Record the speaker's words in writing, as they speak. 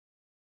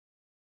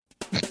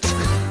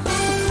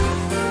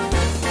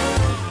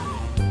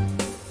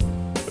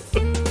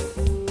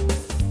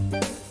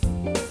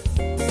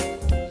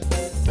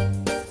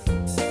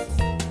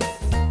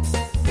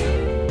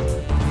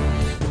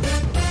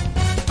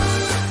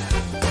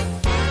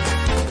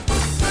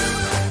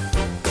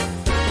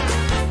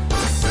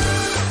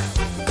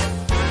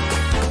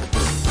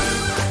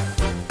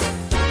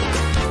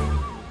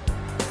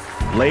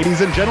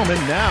Ladies and gentlemen,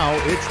 now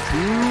it's Too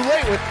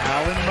Late with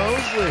Alan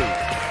Mosley.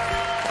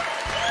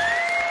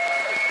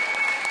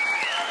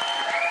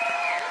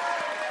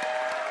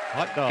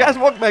 Hot dog. Guys,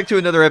 welcome back to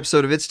another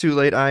episode of It's Too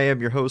Late. I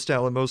am your host,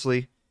 Alan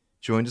Mosley,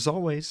 joined as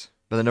always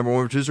by the number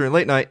one producer in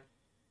late night.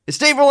 It's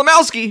Dave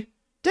Wolomowski.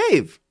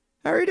 Dave,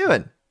 how are you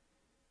doing?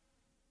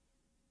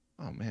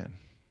 Oh, man.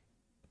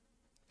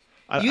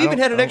 You even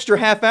had an extra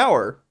half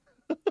hour.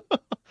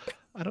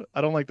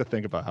 I don't like to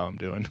think about how I'm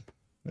doing.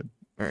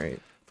 All right.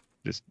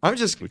 I'm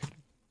just going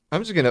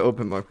to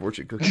open my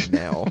fortune cookie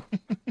now.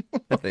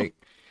 I think.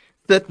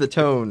 Set the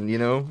tone, you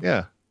know?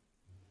 Yeah.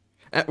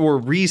 Or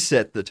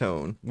reset the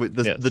tone.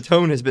 The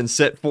tone has been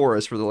set for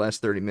us for the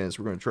last 30 minutes.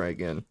 We're going to try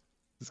again.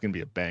 This is going to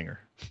be a banger.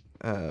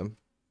 What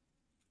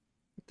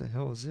the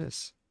hell is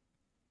this?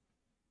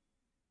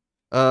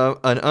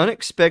 An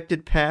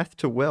unexpected path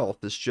to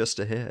wealth is just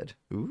ahead.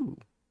 Ooh.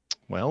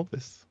 Well,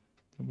 this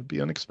would be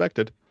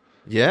unexpected.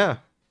 Yeah.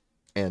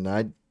 And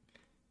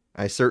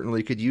I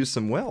certainly could use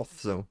some wealth,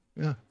 so.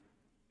 Yeah.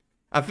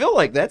 I feel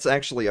like that's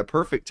actually a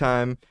perfect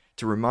time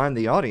to remind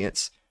the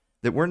audience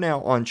that we're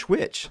now on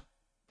Twitch.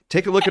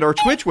 Take a look at our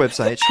Twitch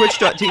website,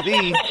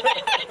 twitch.tv/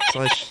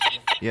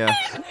 yeah,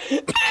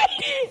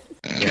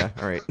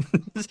 all right,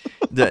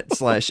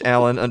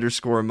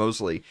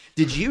 /Alan_Mosley.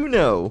 Did you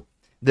know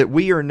that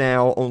we are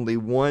now only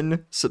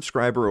one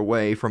subscriber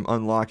away from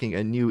unlocking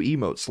a new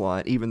emote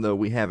slot, even though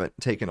we haven't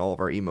taken all of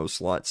our emote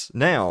slots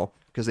now,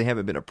 because they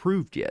haven't been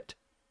approved yet?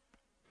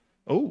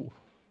 Oh.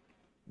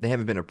 They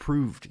haven't been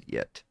approved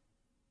yet.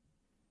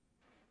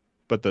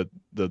 But the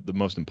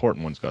most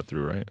important ones got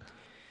through, right?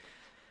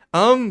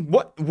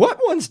 What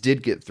ones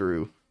did get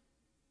through?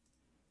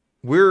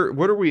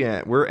 What are we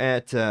at? We're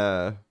at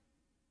well,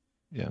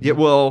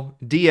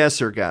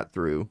 DSer got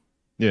through.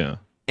 Yeah.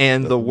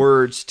 And the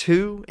words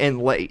to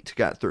and late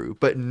got through,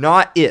 but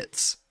not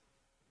its.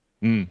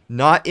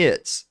 Not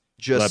its.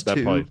 Just that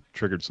to probably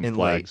triggered some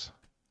flags.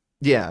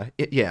 Late.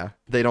 Yeah.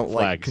 They don't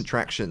flags. like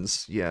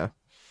contractions. Yeah.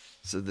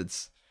 So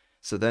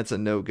that's a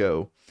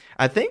no-go.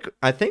 I think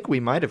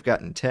we might have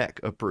gotten tech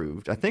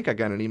approved. I think I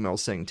got an email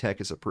saying tech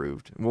is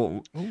approved.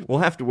 We'll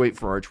have to wait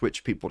for our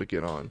Twitch people to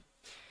get on.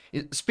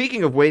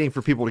 Speaking of waiting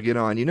for people to get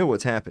on, you know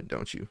what's happened,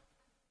 don't you?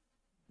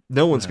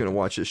 No one's going to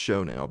watch this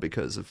show now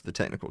because of the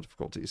technical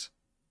difficulties.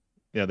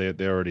 Yeah,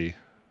 they already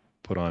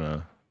put on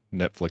a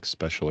Netflix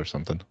special or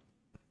something.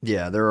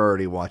 Yeah, they're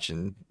already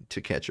watching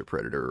To Catch a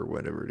Predator or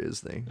whatever it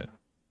is.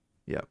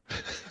 Yeah.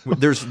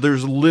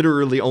 There's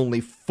literally only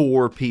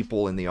 4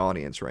 people in the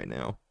audience right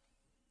now.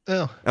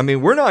 Well, I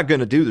mean, we're not going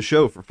to do the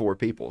show for 4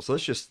 people, so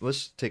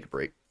let's take a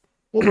break.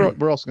 Well,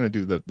 we're also going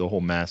to do the whole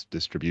mass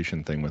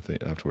distribution thing with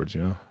it afterwards.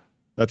 You know,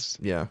 that's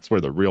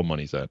where the real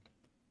money's at.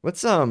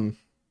 Let's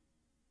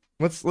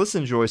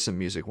enjoy some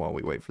music while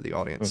we wait for the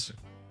audience.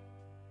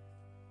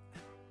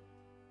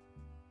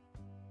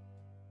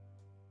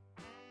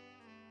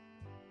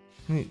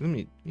 Okay. Let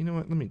me. You know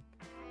what? Let me.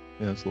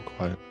 Yeah, it's a little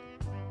quiet.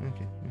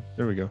 Okay.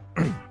 There we go.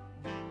 Oh,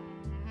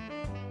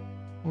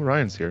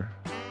 Ryan's here.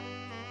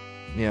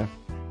 Yeah.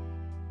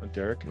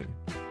 Derek.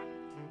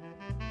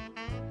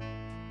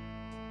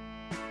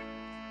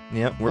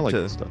 Yeah, we're up to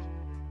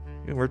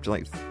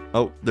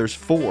there's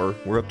 4.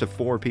 We're up to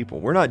 4 people.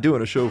 We're not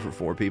doing a show for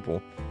 4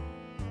 people.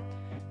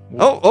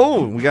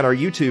 Oh, we got our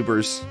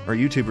YouTubers. Our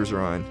YouTubers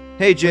are on.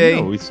 Hey,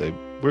 Jay. No,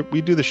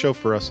 we do the show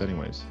for us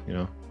anyways, you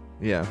know?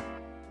 Yeah.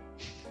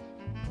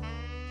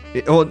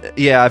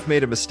 I've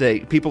made a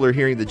mistake. People are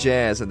hearing the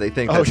jazz and they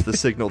think that's the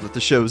signal that the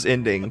show's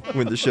ending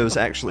when the show's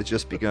actually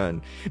just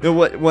begun. No,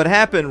 what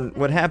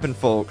happened,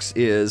 folks,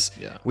 is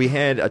we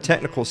had a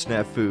technical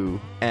snafu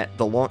at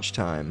the launch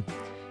time,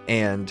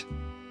 and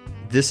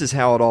this is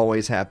how it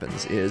always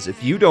happens, is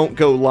if you don't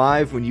go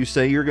live when you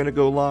say you're going to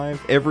go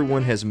live,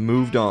 everyone has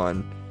moved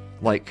on,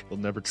 like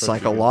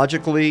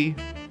psychologically,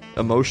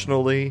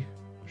 emotionally,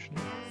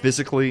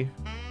 physically.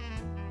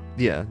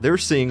 Yeah, they're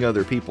seeing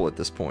other people at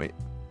this point.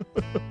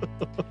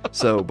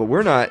 But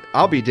we're not.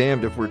 I'll be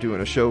damned if we're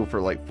doing a show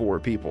for like 4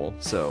 people.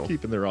 So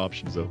keeping their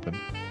options open.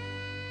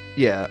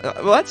 Yeah,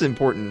 well, that's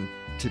important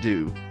to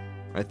do,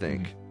 I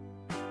think.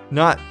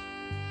 Not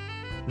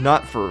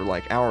for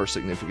like our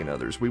significant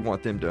others. We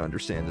want them to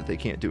understand that they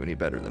can't do any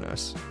better than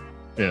us.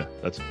 Yeah,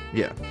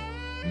 yeah.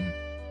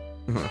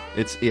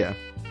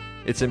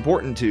 It's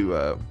important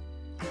to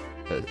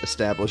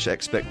establish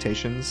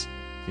expectations.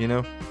 You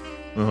know.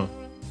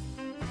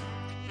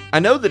 I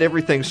know that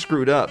everything's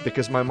screwed up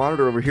because my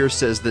monitor over here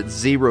says that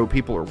 0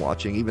 people are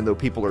watching, even though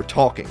people are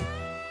talking.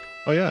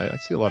 Oh yeah, I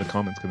see a lot of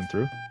comments coming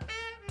through.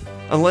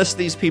 Unless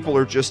these people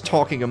are just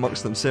talking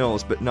amongst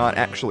themselves, but not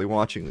actually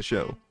watching the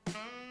show.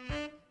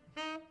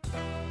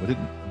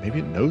 Maybe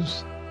it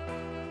knows?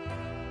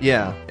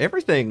 Yeah,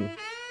 everything.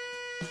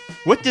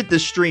 What did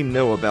this stream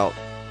know about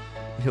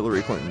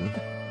Hillary Clinton?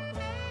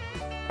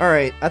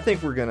 Alright, I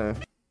think we're gonna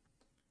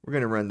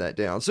run that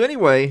down. So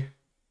anyway...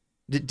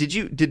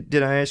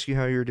 Did I ask you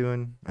how you're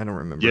doing? I don't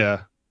remember.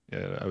 Yeah,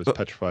 I was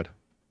petrified.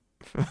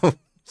 Oh,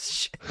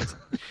 shit.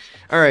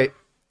 All right.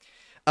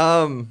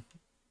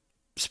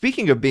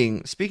 speaking of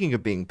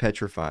being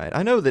petrified,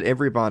 I know that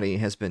everybody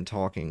has been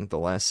talking the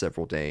last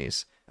several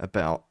days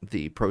about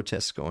the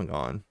protests going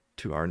on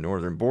to our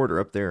northern border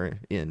up there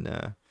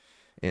in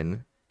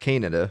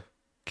Canada.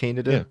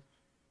 Canada.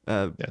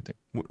 Yeah. I think.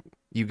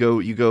 You go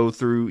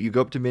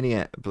up to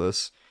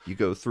Minneapolis, you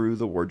go through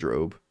the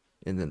wardrobe,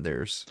 and then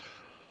there's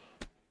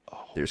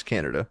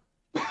Canada.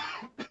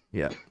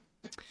 Yeah.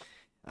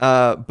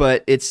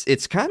 But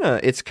it's kind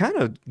of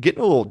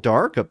getting a little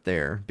dark up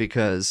there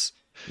because,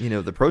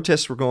 the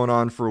protests were going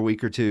on for a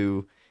week or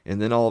two,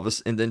 and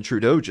then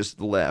Trudeau just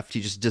left.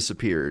 He just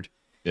disappeared.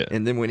 Yeah.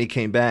 And then when he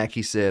came back,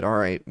 he said, "All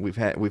right, we've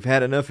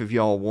had enough of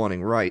y'all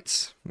wanting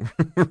rights.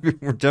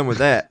 We're done with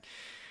that."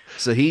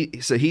 So he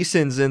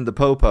sends in the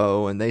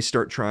popo, and they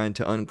start trying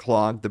to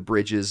unclog the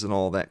bridges and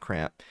all that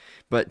crap.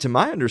 But to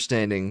my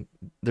understanding,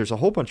 there's a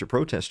whole bunch of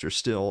protesters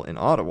still in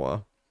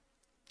Ottawa.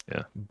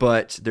 Yeah.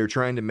 But they're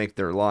trying to make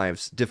their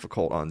lives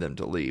difficult on them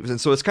to leave.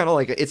 And so it's kind of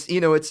like it's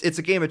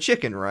a game of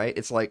chicken, right?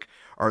 It's like,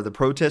 are the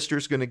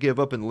protesters going to give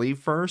up and leave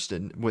first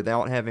and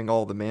without having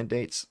all the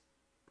mandates,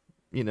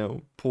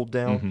 pulled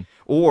down? Mm-hmm.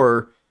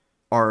 Or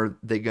are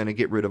they going to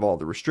get rid of all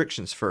the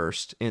restrictions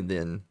first and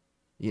then,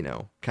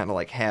 kind of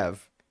like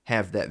have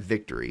that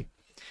victory?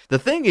 The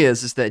thing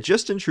is that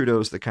Justin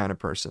Trudeau's the kind of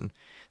person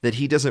that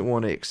he doesn't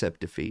want to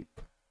accept defeat.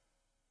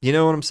 You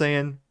know what I'm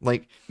saying?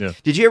 Like, yeah.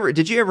 Did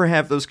you ever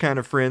have those kind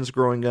of friends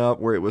growing up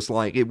where it was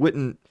like, it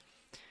wouldn't,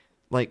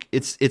 like,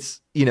 it's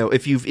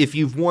if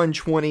you've won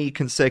 20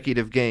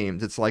 consecutive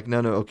games, it's like, no,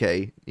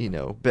 okay,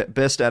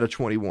 best out of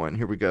 21,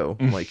 here we go.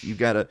 Like,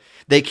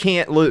 they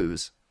can't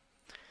lose.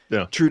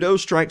 Yeah. Trudeau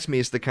strikes me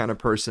as the kind of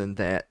person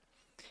that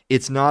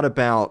it's not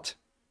about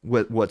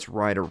what's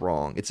right or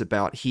wrong. It's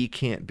about he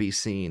can't be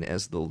seen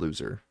as the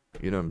loser.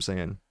 You know what I'm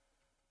saying?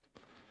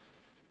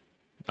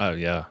 Oh,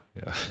 yeah.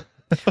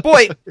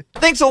 Boy,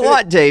 thanks a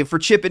lot, Dave, for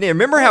chipping in.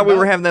 Remember how we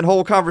were having that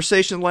whole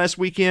conversation last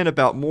weekend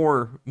about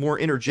more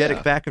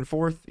energetic back and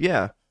forth?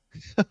 Yeah.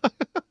 I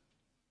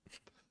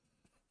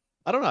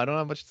don't know. I don't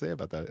have much to say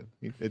about that.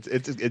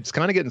 It's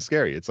kind of getting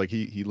scary. It's like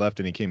he left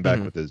and he came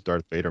back with his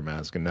Darth Vader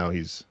mask, and now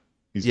he's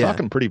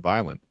talking pretty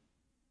violent.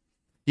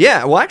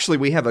 Yeah, well, actually,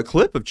 we have a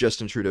clip of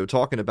Justin Trudeau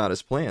talking about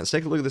his plans.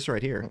 Take a look at this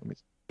right here.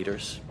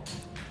 Leaders,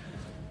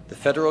 the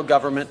federal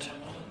government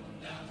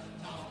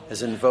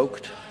has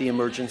invoked the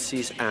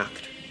Emergencies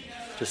Act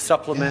to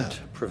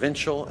supplement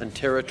provincial and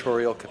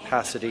territorial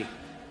capacity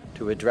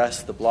to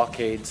address the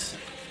blockades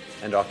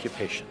and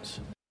occupations.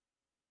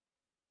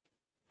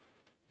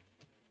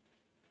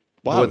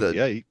 Wow,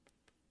 the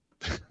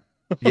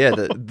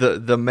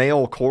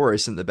male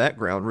chorus in the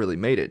background really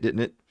made it,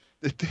 didn't it?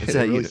 It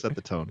really set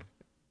the tone.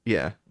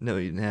 Yeah, no,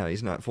 now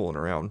he's not fooling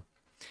around.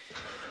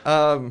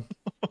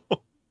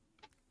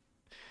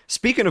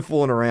 Speaking of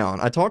fooling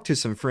around, I talked to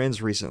some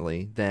friends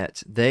recently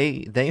that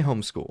they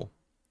homeschool,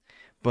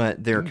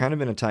 but they're kind of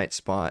in a tight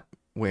spot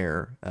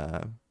where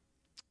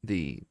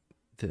the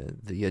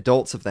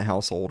adults of the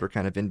household are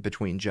kind of in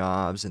between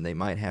jobs and they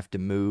might have to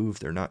move.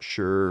 They're not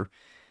sure.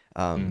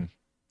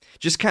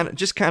 Just kind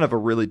of a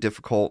really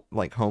difficult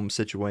like home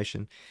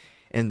situation.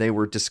 And they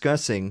were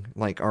discussing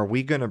like, are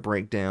we going to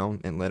break down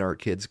and let our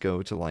kids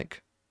go to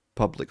like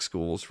public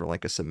schools for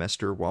like a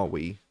semester while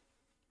we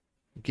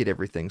get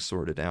everything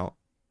sorted out?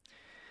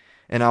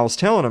 And I was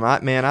telling him,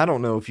 I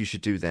don't know if you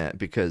should do that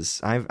because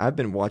I've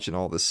been watching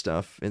all this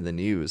stuff in the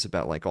news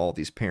about like all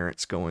these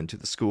parents going to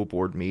the school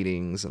board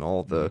meetings and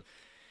all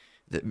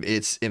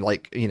it's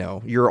like,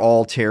 you're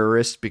all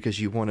terrorists because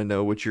you want to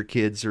know what your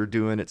kids are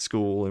doing at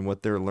school and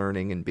what they're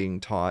learning and being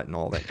taught and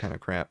all that kind of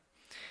crap.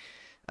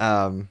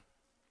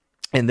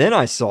 And then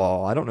I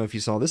don't know if you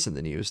saw this in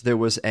the news, there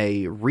was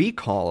a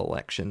recall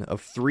election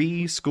of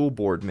 3 school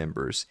board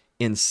members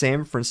in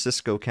San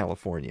Francisco,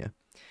 California.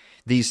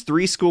 These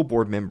 3 school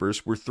board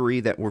members were 3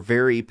 that were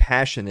very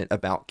passionate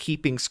about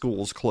keeping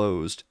schools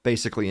closed,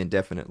 basically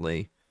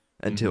indefinitely,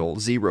 until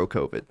zero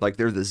COVID. Like,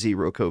 they're the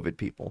zero COVID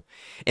people.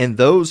 And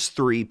those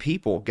 3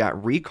 people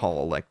got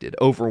recall elected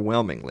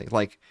overwhelmingly.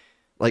 Like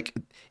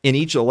in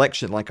each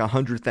election, like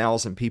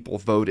 100,000 people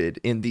voted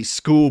in these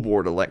school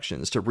board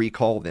elections to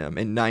recall them,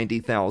 and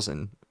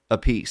 90,000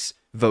 apiece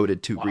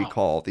voted to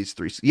recall these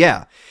 3.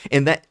 Yeah,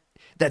 and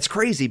that's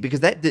crazy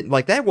because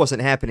that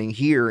wasn't happening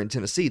here in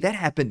Tennessee. That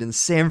happened in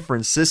San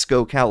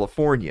Francisco,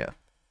 California.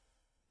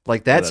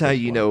 Like, that's how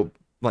you know,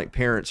 like,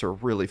 parents are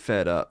really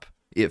fed up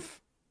if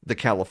the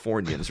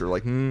Californians are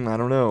like, I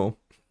don't know.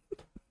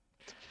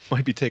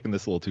 Might be taking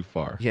this a little too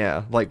far.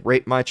 Yeah, like,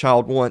 rape my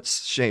child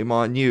once, shame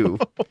on you.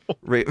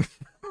 rape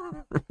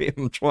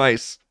him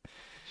twice.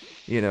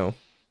 Not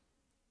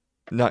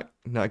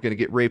going to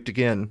get raped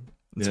again.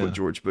 That's what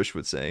George Bush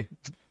would say.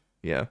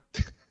 Yeah.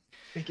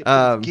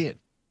 Again.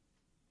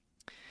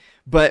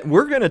 But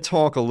we're going to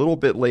talk a little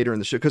bit later in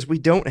the show because we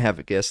don't have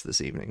a guest this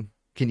evening.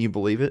 Can you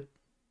believe it?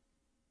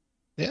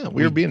 Yeah,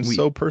 we were being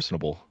so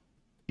personable.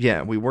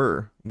 Yeah, we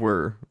were.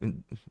 We're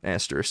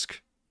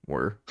asterisk.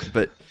 Were.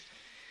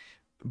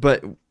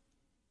 But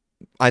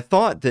I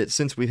thought that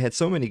since we've had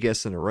so many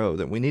guests in a row,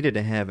 that we needed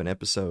to have an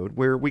episode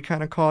where we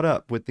kind of caught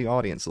up with the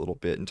audience a little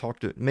bit and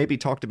talked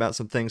about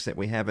some things that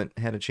we haven't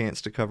had a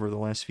chance to cover the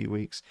last few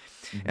weeks.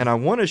 Mm-hmm. And I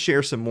want to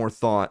share some more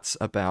thoughts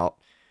about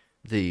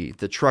the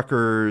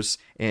truckers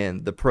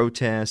and the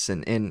protests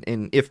and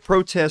if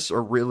protests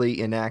are really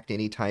enact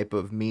any type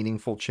of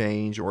meaningful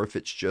change, or if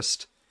it's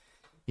just,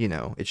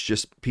 it's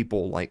just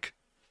people like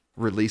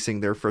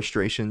releasing their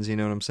frustrations, you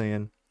know what I'm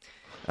saying?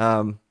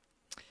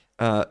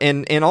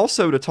 And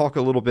also to talk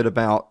a little bit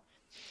about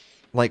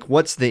like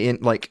what's the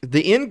end, like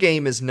the end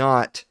game is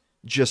not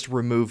just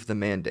remove the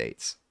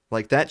mandates.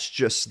 Like that's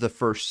just the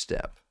first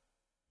step.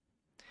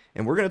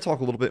 And we're going to talk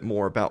a little bit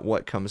more about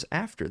what comes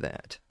after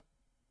that.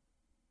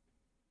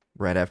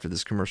 Right after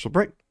this commercial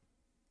break.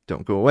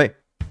 Don't go away.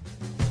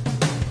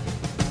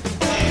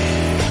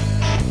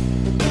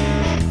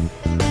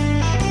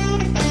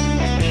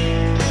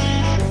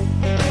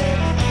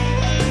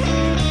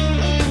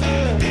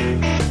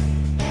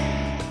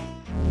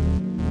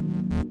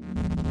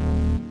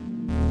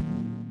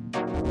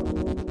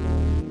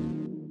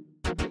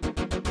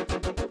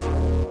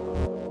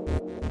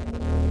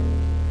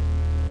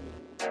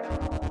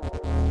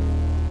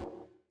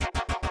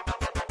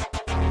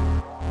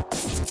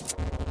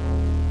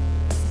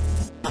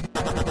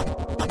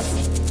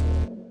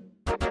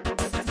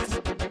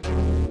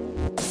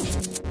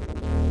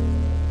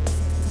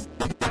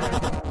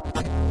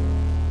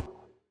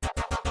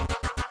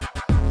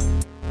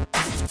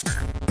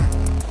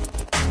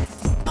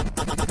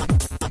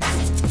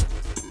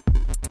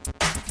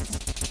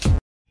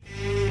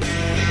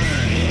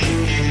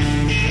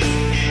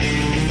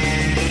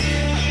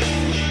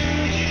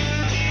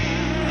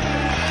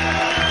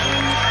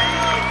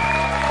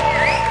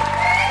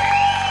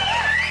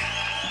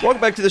 Welcome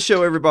back to the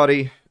show,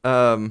 everybody.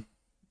 What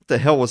the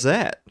hell was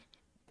that?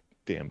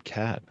 Damn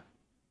cat.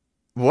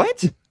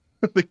 What?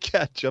 The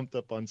cat jumped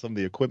up on some of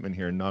the equipment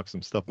here and knocked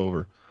some stuff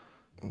over.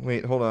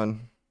 Wait, hold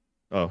on.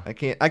 Oh. I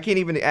can't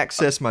even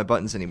access my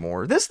buttons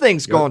anymore. This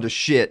thing's gone to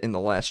shit in the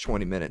last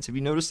 20 minutes. Have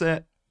you noticed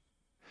that?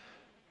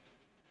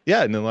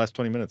 Yeah, in the last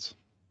 20 minutes.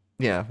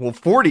 Yeah, well,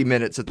 40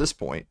 minutes at this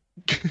point.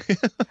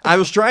 I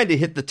was trying to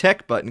hit the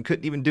tech button,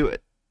 couldn't even do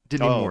it.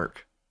 Didn't even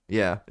work.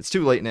 Yeah, it's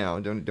too late now.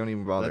 Don't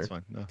even bother. That's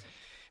fine. No.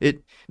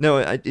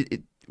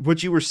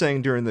 What you were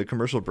saying during the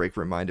commercial break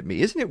reminded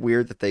me. Isn't it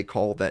weird that they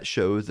call that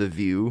show The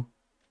View?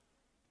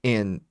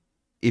 And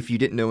if you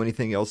didn't know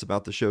anything else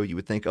about the show, you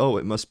would think, oh,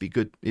 it must be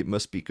good. It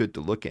must be good to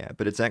look at.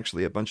 But it's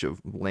actually a bunch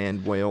of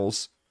land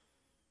whales.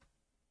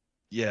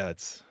 Yeah,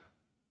 it's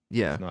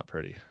not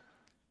pretty.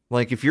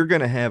 Like if you're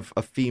gonna have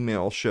a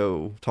female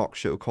talk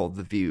show called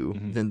The View,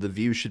 mm-hmm. then The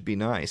View should be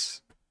nice.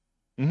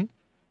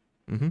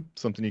 Mm-hmm. Mm-hmm.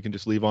 Something you can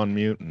just leave on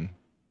mute and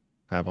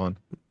have on.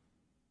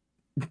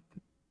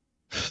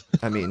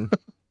 I mean,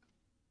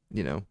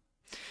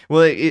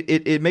 well,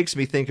 it makes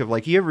me think of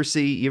like, you ever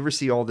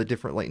see all the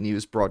different like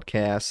news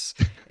broadcasts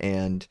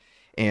and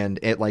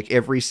like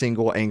every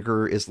single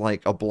anchor is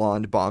like a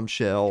blonde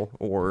bombshell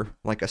or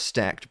like a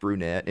stacked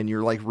brunette. And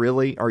you're like,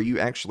 really? Are you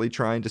actually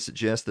trying to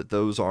suggest that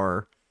those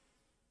are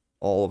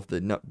all of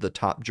the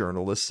top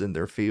journalists in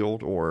their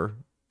field, or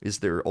is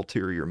there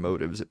ulterior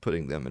motives at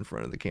putting them in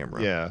front of the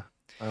camera? Yeah.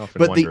 I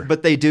often wonder.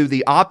 But they do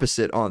the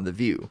opposite on The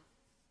View.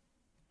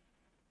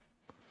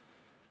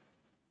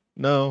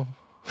 No,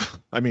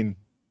 I mean,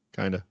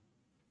 kind of.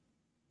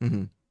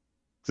 Mm-hmm.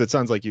 Because it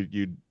sounds like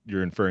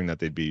you're inferring that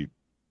they'd be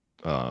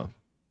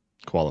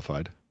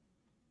qualified.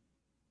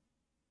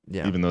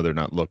 Yeah. Even though they're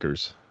not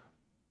lookers.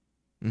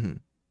 Mm-hmm.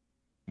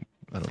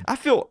 I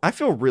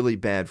feel really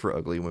bad for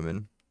ugly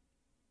women.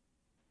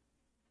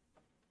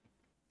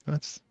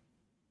 That's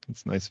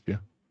nice of you.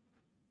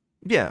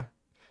 Yeah.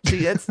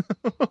 See, that's.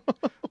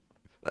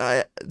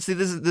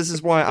 This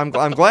is why I'm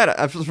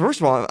glad.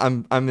 First of all,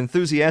 I'm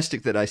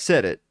enthusiastic that I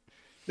said it.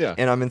 Yeah.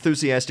 And I'm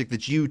enthusiastic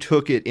that you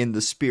took it in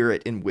the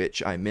spirit in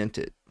which I meant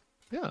it.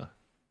 Yeah.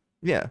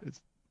 Yeah. It's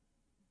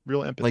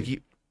real empathy. Like you.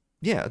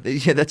 Yeah.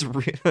 That's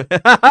real.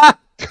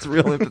 That's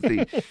real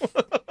empathy.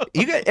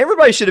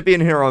 Everybody should have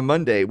been here on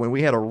Monday when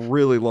we had a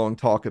really long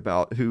talk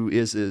about who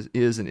is and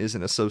isn't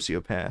a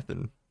sociopath,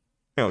 and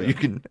how you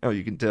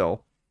can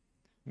tell.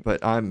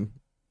 But I'm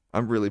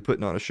really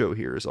putting on a show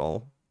here. Is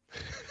all.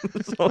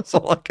 That's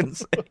all I can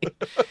say.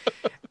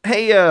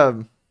 Hey,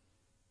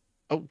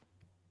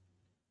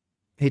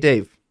 Hey,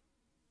 Dave.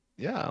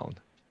 Yeah, Alan.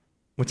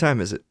 What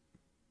time is it?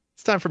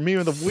 It's time for Meme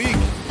of the Week.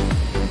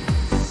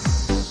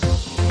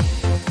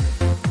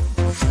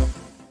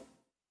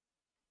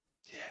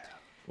 Yeah.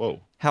 Whoa.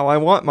 How I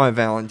want my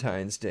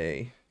Valentine's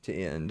Day to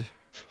end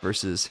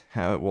versus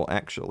how it will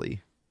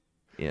actually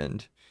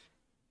end.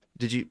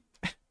 Did you?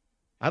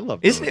 I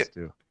love those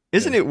too.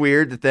 Isn't it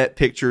weird that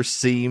picture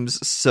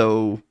seems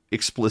so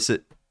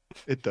explicit?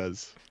 It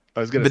does.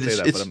 I was going to say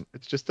that, but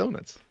it's just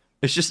donuts.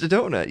 It's just a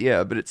donut,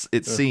 yeah, but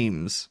it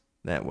seems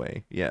that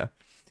way, yeah.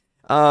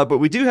 But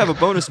we do have a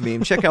bonus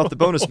meme. Check out the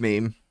bonus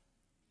meme.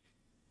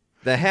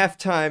 The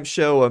halftime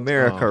show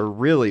America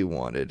really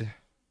wanted.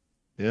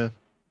 Yeah.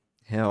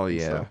 Hell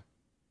yeah. So.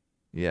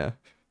 Yeah.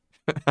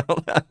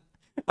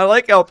 I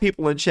like how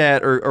people in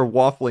chat are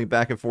waffling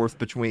back and forth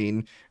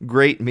between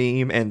great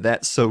meme and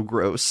that's so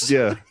gross.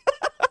 Yeah.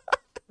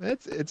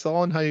 It's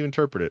all in how you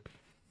interpret it.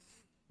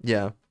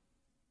 Yeah.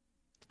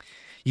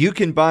 You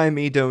can buy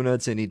me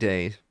donuts any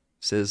day,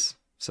 says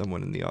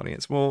someone in the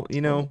audience. Well, you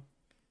know,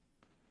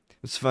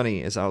 it's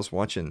funny as I was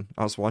watching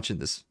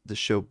the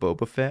show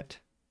Boba Fett.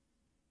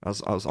 I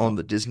was on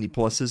the Disney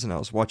Pluses and I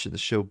was watching the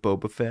show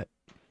Boba Fett,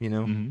 you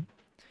know? Mm-hmm.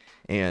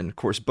 And of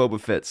course Boba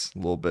Fett's a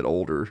little bit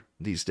older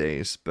these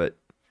days, but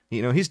you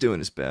know, he's doing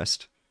his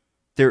best.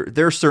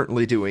 They're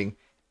certainly doing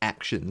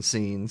action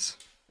scenes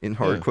in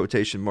hard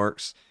quotation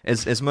marks.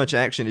 As much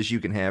action as you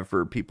can have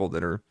for people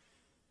that are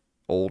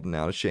old and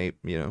out of shape,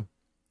 you know.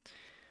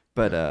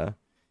 But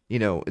you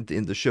know,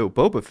 in the show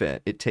Boba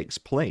Fett, it takes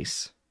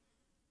place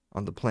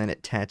on the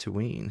planet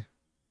Tatooine.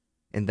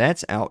 And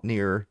that's out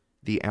near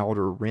the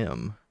Outer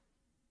Rim.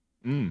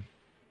 Mm.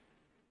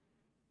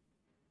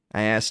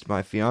 I asked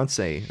my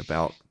fiance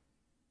about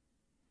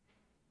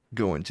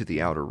going to the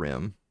Outer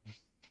Rim,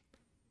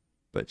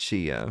 but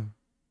she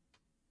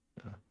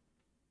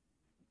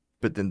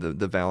but then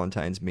the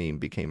Valentine's meme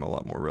became a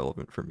lot more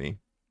relevant for me.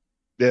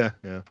 Yeah.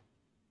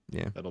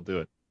 That'll do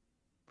it.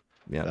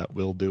 Yeah, that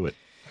will do it.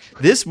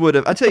 This would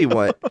have, I tell you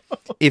what,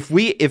 if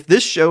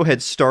this show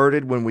had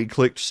started when we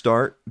clicked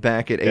start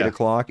back at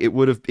 8:00, it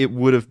would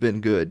have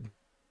been good.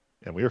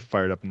 Yeah, we were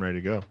fired up and ready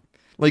to go.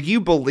 Like,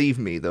 you believe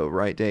me though,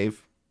 right,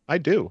 Dave? I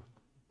do.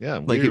 Yeah,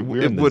 like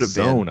we're in the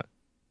zone. I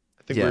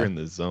think we're in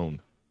the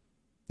zone.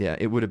 Yeah,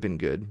 it would have been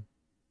good.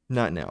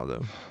 Not now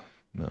though.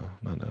 No,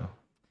 not now.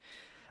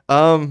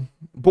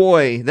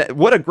 Boy,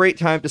 what a great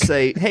time to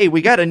say, hey,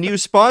 we got a new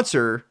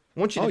sponsor. I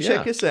want you to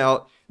check this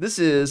out. This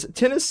is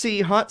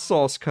Tennessee Hot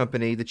Sauce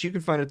Company that you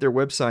can find at their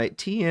website,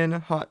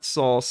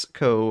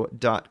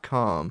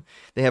 tnhotsauceco.com.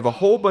 They have a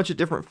whole bunch of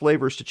different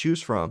flavors to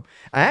choose from.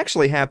 I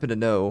actually happen to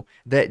know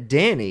that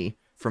Danny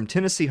from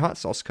Tennessee Hot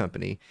Sauce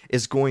Company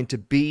is going to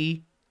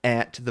be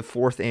at the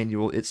 4th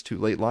annual It's Too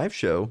Late live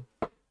show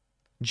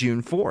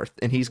June 4th,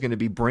 and he's going to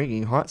be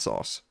bringing hot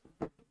sauce.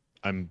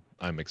 I'm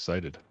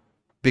excited.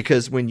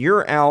 Because when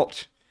you're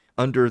out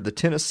under the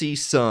Tennessee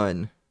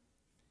sun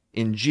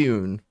in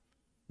June,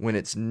 when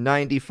it's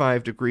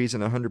 95 degrees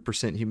and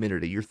 100%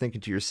 humidity, you're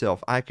thinking to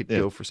yourself, I could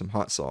go for some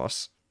hot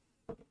sauce.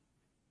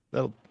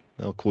 That'll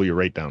cool you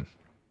right down.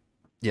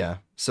 Yeah.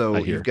 So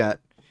you've got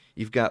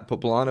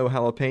poblano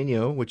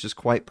jalapeno, which is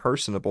quite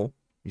personable.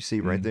 You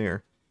see right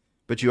there.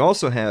 But you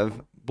also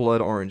have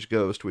blood orange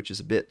ghost, which is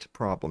a bit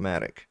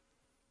problematic.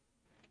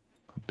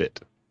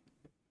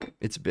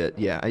 It's a bit,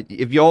 yeah.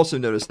 If you also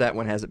notice, that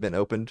one hasn't been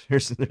opened.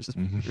 There's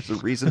a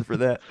reason for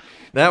that.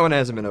 That one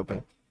hasn't been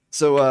opened.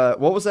 So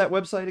what was that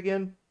website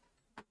again?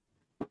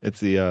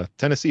 It's the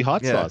Tennessee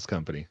Hot Sauce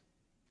Company.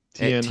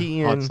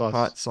 TN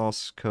Hot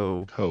Sauce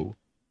Co.com.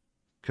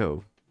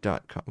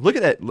 Look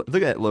at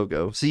that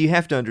logo. So you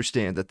have to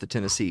understand that the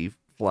Tennessee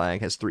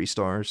flag has 3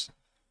 stars,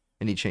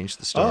 and he changed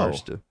the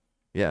stars to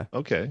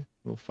Okay.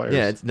 Well,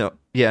 fires.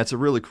 It's a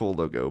really cool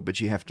logo, but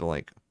you have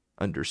to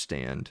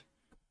understand.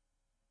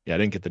 Yeah, I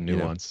didn't get the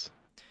nuance.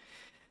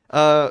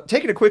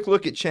 Taking a quick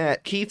look at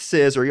chat, Keith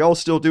says, "Are y'all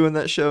still doing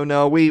that show?"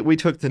 No, we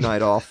took the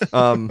night off.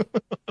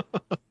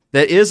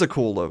 That is a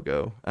cool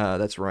logo.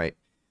 That's right.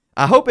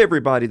 I hope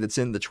everybody that's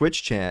in the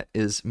Twitch chat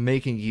is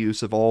making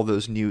use of all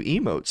those new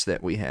emotes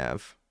that we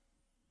have.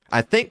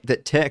 I think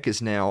that tech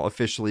has now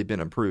officially been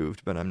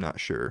approved, but I'm not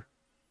sure.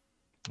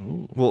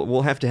 Ooh.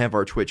 We'll have to have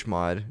our Twitch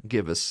mod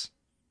give us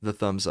the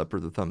thumbs up or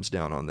the thumbs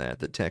down on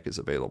that tech is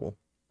available.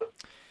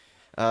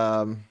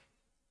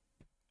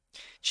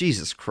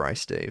 Jesus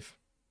Christ, Dave.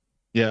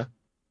 Yeah.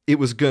 It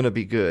was gonna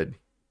be good.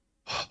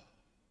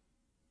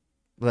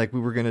 We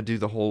were gonna do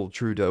the whole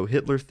Trudeau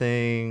Hitler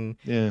thing.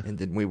 Yeah. And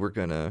then we were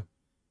gonna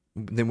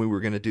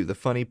do the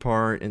funny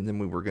part, and then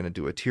we were gonna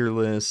do a tier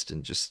list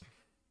and just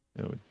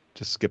we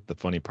just skipped the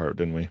funny part,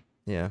 didn't we?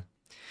 Yeah.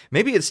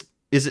 Maybe is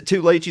it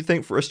too late, you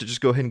think, for us to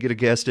just go ahead and get a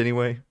guest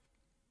anyway?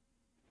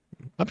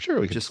 I'm sure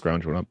we could just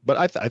scrounge one up. But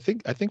I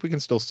think we can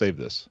still save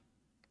this.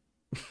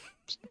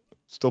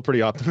 Still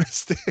pretty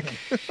optimistic.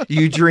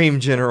 You dream,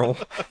 General.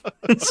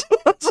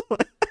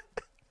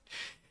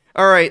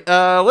 All right,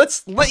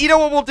 you know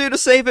what we'll do to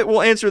save it?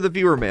 We'll answer the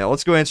viewer mail.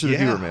 Let's go answer the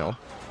viewer mail.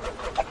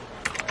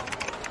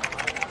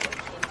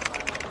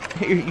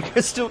 Hey, you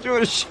guys still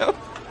doing a show?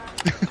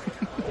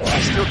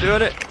 Still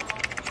doing it?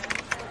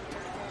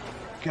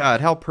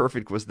 God, how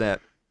perfect was that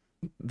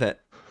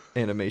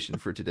animation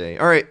for today?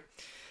 All right.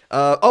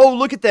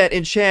 Look at that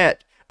in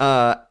chat.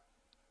 I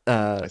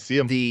see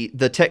him.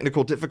 The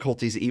technical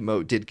difficulties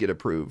emote did get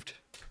approved.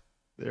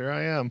 There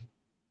I am.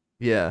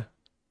 Yeah.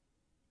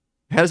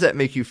 How does that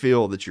make you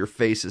feel that your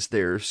face is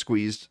there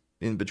squeezed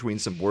in between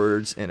some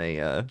words and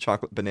a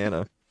chocolate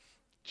banana?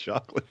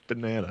 Chocolate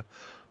banana.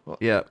 Well,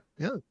 yeah.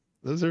 Yeah.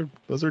 Those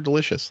are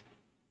delicious.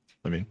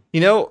 I mean,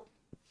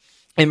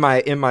 in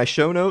my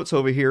show notes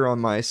over here on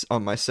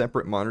my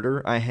separate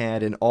monitor, I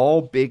had in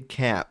all big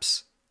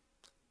caps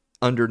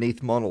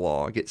underneath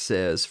monologue, it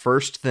says,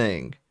 first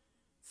thing,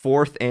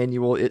 4th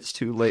annual It's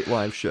Too Late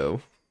live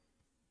show.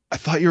 I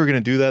thought you were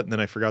gonna do that, and then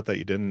I forgot that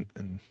you didn't.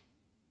 And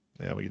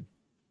yeah,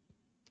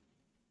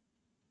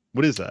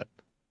 what is that?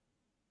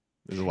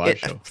 Is it a live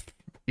show?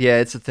 Yeah,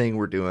 it's a thing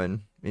we're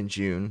doing in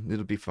June.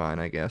 It'll be fine,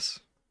 I guess.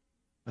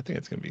 I think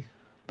it's gonna be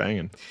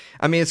banging.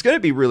 I mean, it's gonna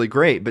be really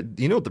great, but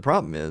you know what the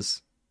problem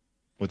is?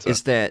 What's that?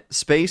 Is that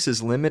space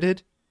is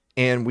limited,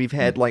 and we've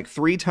had like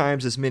 3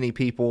 times as many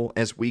people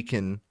as we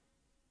can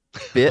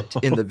fit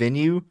in the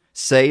venue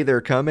say they're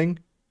coming,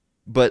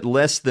 but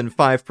less than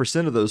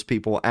 5% of those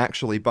people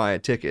actually buy a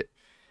ticket.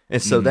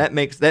 And so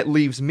that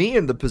leaves me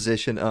in the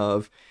position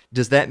of,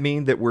 does that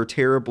mean that we're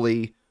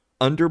terribly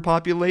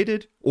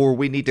underpopulated, or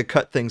we need to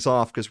cut things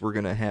off because we're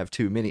going to have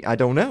too many? I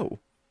don't know.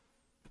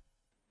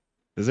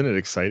 Isn't it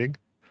exciting?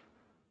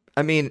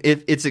 I mean,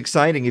 it's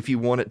exciting if you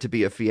want it to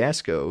be a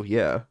fiasco,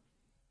 yeah.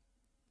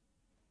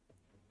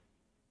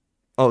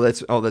 Oh,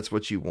 that's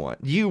what you want.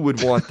 You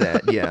would want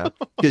that, yeah,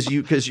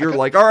 because you're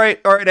like, all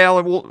right,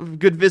 Alan,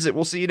 good visit.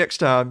 We'll see you next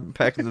time.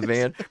 Packing the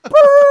van,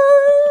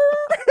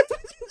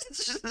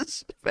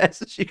 as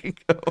fast as you can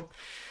go.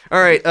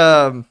 All right,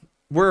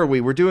 where are we?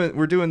 We're doing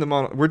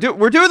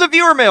the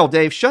viewer mail.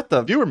 Dave, shut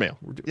the viewer mail.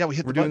 We're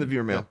doing the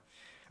viewer mail.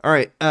 All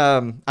right,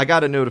 I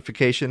got a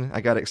notification. I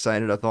got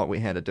excited. I thought we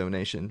had a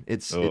donation.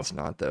 It's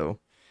not though.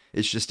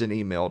 It's just an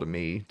email to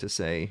me to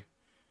say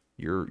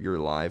you're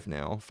live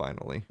now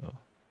finally. Oh.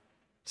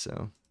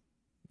 So,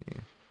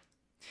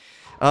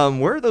 yeah.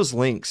 Where are those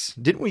links?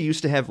 Didn't we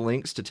used to have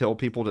links to tell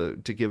people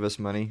to give us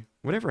money?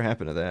 Whatever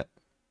happened to that?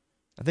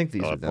 I think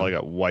these are them. Probably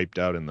got wiped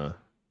out in the.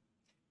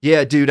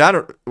 Yeah, dude. I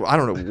don't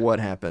know what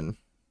happened.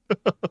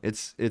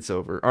 It's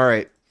over. All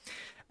right.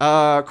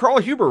 Carl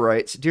Huber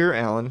writes, "Dear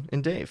Alan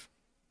and Dave,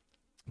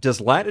 does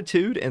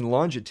latitude and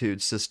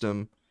longitude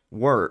system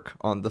work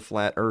on the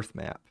flat Earth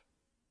map?"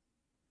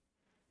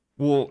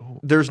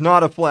 Well, there's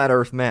not a flat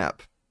Earth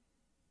map,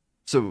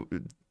 so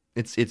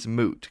it's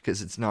moot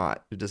because it's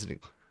not. It doesn't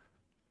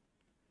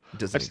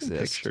I've exist. Seen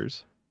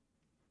pictures.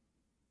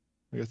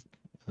 I guess.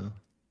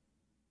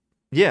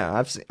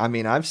 Yeah,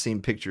 I've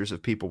seen pictures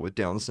of people with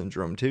Down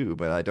syndrome too,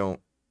 but I don't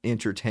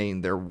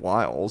entertain their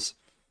wiles.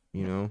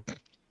 You know,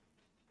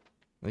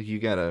 like you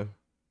gotta.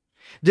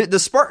 The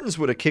Spartans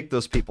would have kicked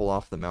those people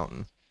off the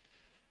mountain.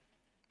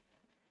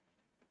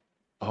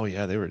 Oh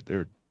yeah, they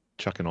were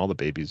chucking all the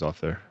babies off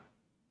there.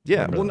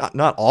 Yeah, well,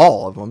 not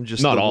all of them,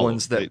 just not the all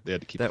ones that they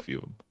had to keep a few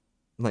of them.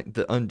 Like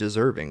the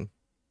undeserving,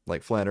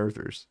 like flat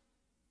earthers.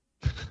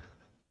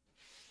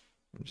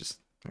 I'm just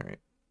all right.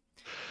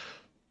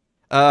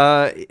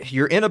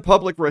 You're in a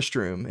public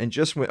restroom and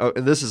just went. Oh,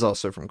 this is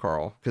also from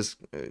Carl because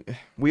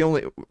we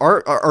only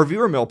our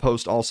viewer mail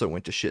post also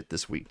went to shit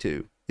this week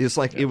too. It's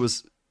like it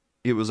was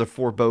a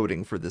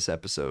foreboding for this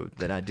episode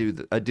that I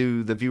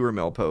do the viewer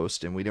mail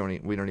post and we don't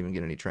even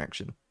get any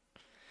traction.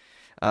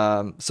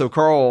 So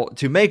Carl,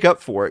 to make up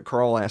for it,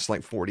 Carl asked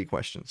like 40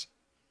 questions.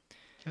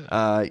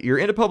 You're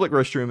in a public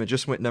restroom and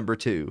just went number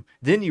 2.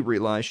 Then you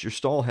realize your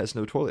stall has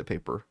no toilet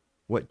paper.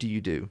 What do you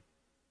do?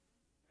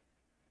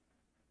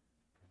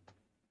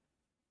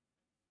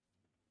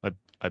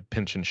 I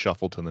pinch and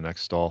shuffle to the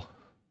next stall.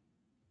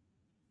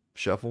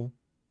 Shuffle?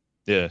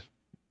 Yeah,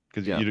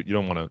 because you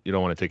don't want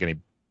to take any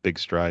big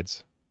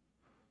strides.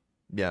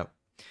 Yeah.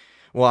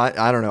 Well,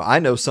 I don't know. I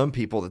know some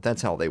people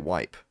that's how they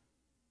wipe.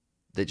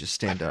 They just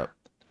stand up.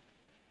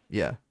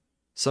 Yeah.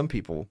 Some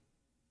people.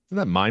 Isn't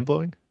that mind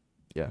blowing?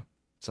 Yeah.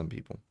 Some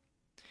people.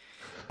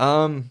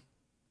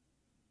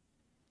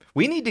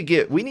 We need to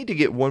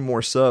get one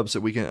more sub so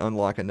we can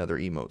unlock another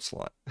emote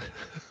slot.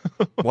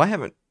 Why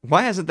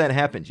hasn't that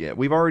happened yet?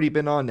 We've already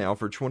been on now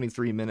for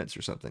 23 minutes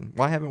or something.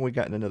 Why haven't we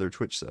gotten another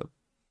Twitch sub?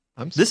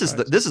 This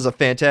is a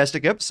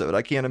fantastic episode.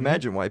 I can't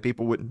imagine why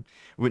people wouldn't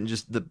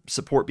just the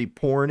support be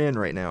pouring in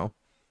right now.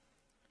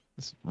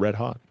 It's red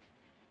hot.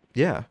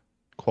 Yeah.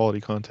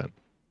 Quality content.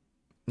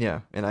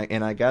 Yeah, and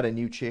I got a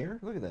new chair.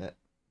 Look at that.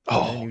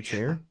 Oh, a new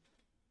chair.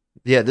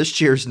 Yeah, this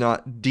chair's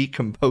not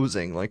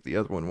decomposing like the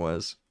other one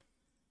was.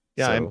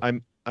 Yeah,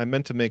 so. I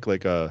meant to make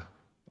like a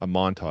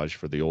montage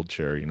for the old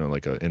chair, you know,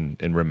 like in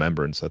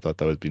remembrance. I thought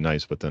that would be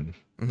nice, but then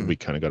we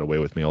kind of got away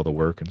with me all the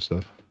work and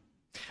stuff.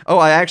 Oh,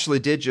 I actually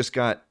did just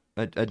got.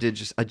 I did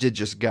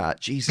just got.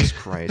 Jesus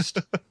Christ!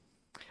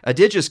 I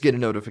did just get a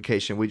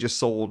notification. We just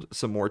sold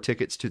some more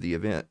tickets to the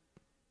event.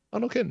 Oh,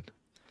 no kidding.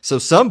 So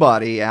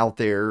somebody out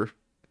there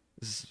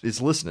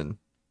is listening.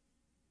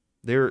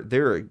 They're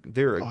a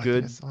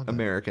good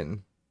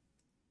American.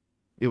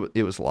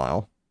 It was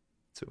Lyle.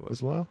 So it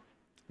was Lyle.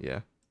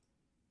 Yeah.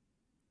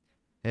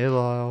 Hey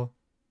Lyle.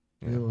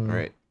 Yeah. Hey, Lyle. All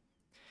right.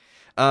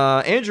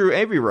 Andrew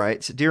Avery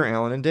writes, "Dear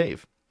Alan and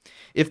Dave,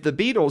 if the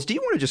Beatles, do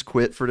you want to just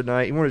quit for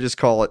tonight? You want to just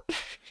call it?"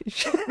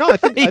 No, I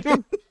think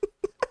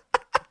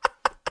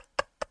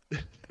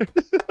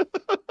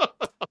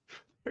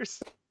there's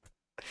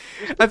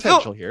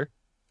potential here.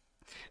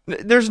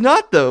 There's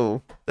not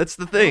though. That's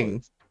the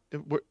thing.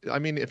 I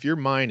mean, if you're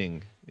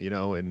mining, you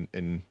know,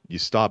 and you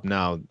stop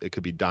now, it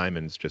could be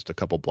diamonds just a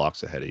couple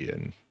blocks ahead of you,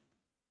 and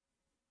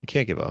you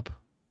can't give up.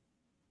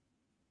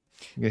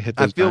 You're gonna hit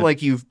those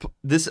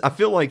I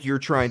feel like you're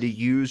trying to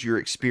use your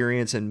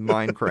experience in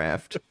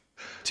Minecraft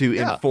to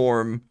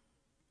inform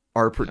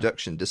our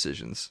production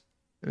decisions.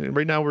 And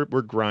right now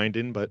we're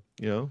grinding, but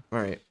All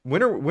right.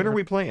 When are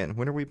we playing?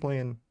 When are we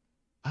playing?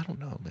 I don't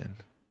know, man.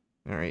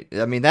 All right.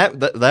 I mean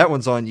that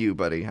one's on you,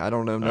 buddy. I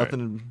don't know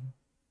nothing. Right.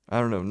 I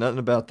don't know nothing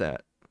about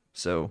that.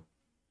 So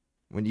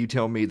when you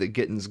tell me that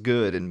getting's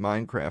good in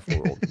Minecraft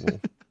world,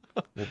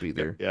 we'll be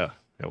there. Yeah,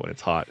 when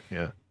it's hot.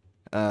 Yeah.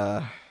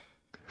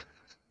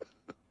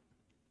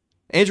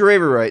 Andrew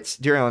Raver writes,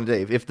 Dear Alan and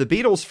Dave, if the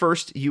Beatles'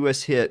 first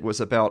U.S. hit was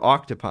about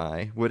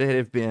octopi, would it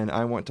have been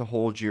I Want to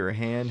Hold Your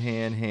Hand,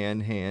 Hand,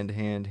 Hand, Hand,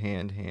 Hand,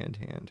 Hand, Hand,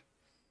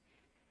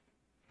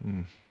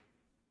 Hand?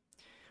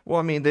 Well,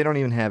 I mean, they don't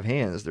even have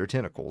hands. They're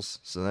tentacles.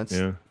 So that's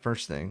the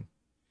first thing.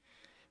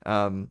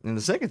 And the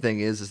second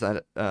thing is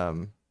that,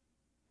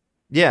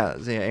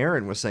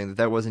 Aaron was saying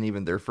that wasn't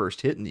even their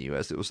first hit in the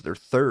U.S. It was their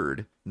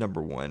third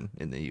number one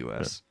in the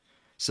U.S. Yeah.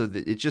 So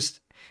that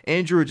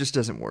Andrew, it just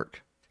doesn't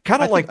work.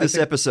 Kind of like this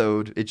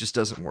episode, it just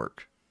doesn't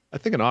work. I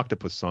think an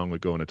octopus song would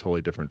go in a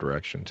totally different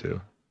direction,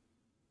 too.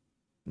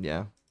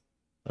 Yeah.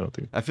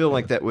 I feel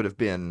like that would have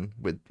been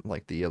with,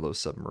 like, the Yellow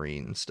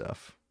Submarine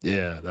stuff.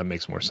 Yeah, that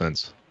makes more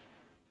sense.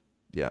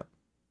 Yeah.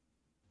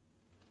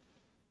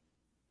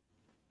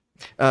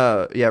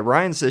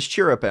 Ryan says,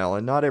 cheer up,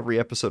 Alan. Not every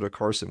episode of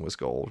Carson was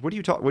gold. What are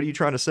you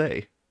trying to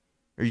say?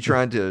 Are you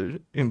trying to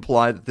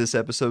imply that this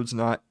episode's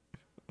not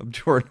up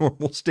to our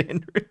normal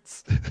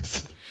standards?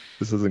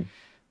 This isn't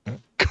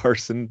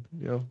Carson,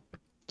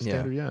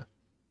 standard, yeah.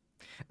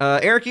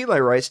 Eric Eli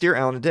writes, Dear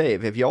Alan and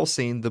Dave, have y'all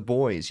seen The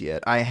Boys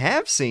yet? I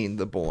have seen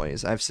The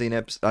Boys. I've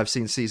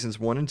seen seasons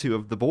 1 and 2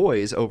 of The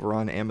Boys over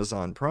on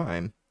Amazon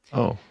Prime.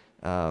 Oh.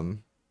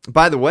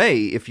 By the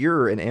way, if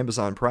you're an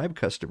Amazon Prime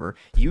customer,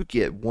 you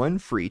get 1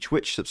 free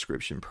Twitch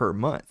subscription per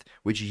month,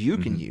 which you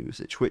can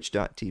use at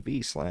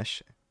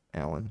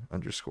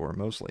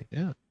twitch.tv/Alan_Mosley.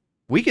 Yeah.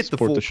 We get the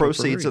full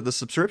proceeds of the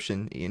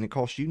subscription, and it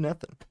costs you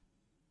nothing.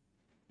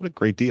 What a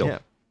great deal. Yeah.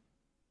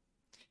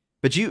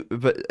 But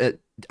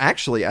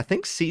actually, I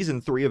think season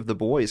 3 of The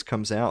Boys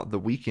comes out the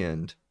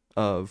weekend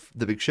of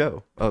the big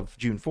show of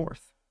June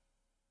 4th.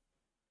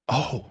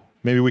 Oh,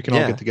 maybe we can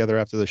all get together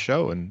after the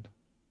show and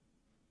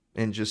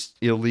just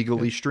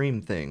illegally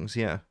stream things.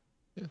 Yeah.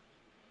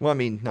 Well, I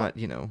mean, not,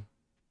 Yeah,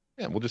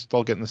 we'll just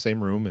all get in the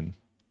same room and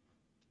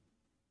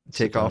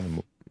take off.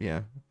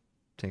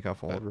 Take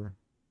off all over.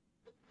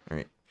 All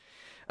right.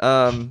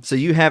 So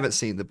you haven't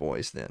seen The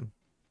Boys then?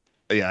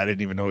 Yeah, I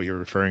didn't even know what you were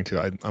referring to.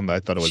 I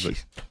thought it was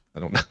I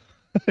don't know.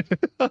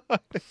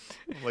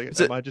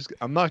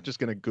 I'm not just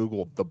gonna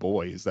Google The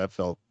Boys. That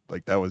felt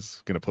like that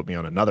was gonna put me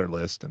on another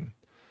list. And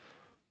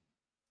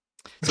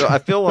so I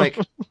feel like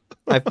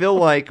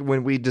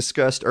when we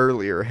discussed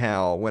earlier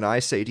how when I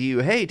say to you,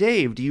 "Hey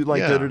Dave, do you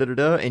like da da da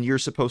da?" and you're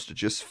supposed to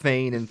just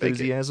feign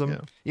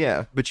enthusiasm.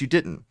 Yeah, but you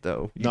didn't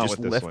though. You not just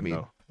with left this one, me.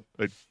 No.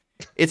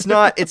 It's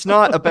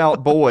not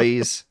about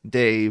boys,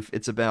 Dave.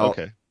 It's about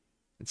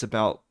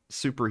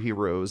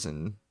superheroes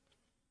and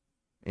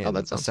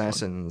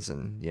assassins fun.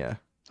 And yeah.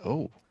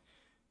 Oh.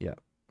 Yeah.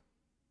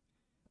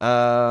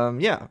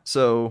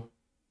 So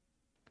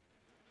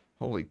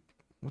holy,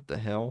 what the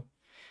hell?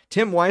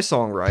 Tim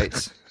Wysong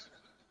writes,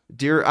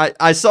 Dear,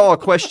 I saw a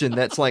question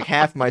that's like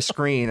half my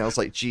screen. I was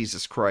like,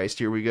 Jesus Christ,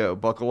 here we go.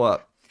 Buckle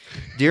up.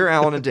 Dear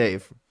Alan and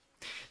Dave,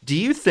 do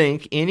you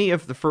think any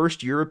of the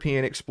first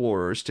European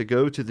explorers to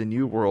go to the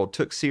New World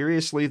took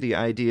seriously the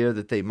idea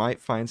that they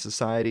might find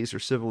societies or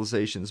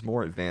civilizations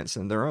more advanced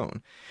than their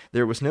own?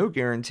 There was no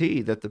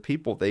guarantee that the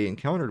people they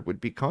encountered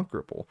would be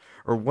conquerable.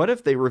 Or what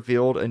if they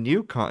revealed a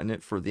new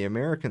continent for the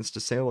Americans to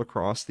sail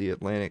across the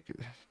Atlantic?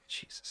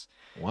 Jesus.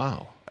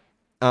 Wow.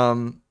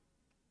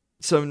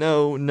 So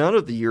no, none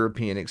of the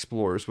European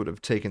explorers would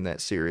have taken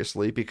that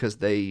seriously because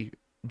they,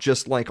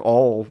 just like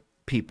all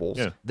peoples,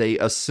 they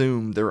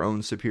assume their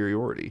own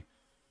superiority.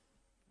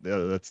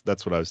 Yeah,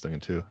 that's what I was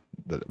thinking too.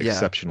 The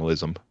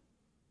exceptionalism.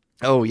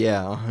 Oh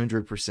yeah,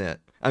 100%.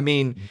 I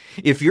mean,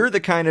 if you're the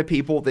kind of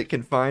people that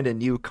can find a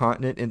new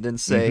continent and then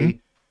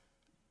say,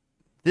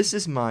 "This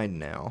is mine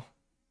now,"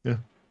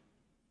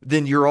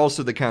 then you're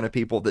also the kind of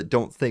people that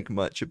don't think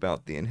much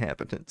about the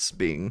inhabitants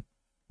being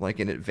like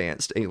an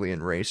advanced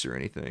alien race or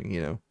anything,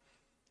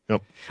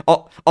 Yep.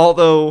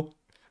 Although,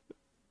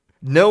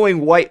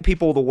 knowing white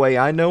people the way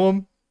I know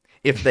them,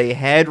 if they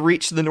had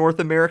reached the North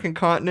American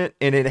continent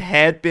and it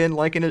had been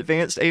like an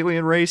advanced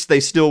alien race, they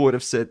still would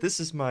have said, "This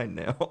is mine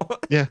now."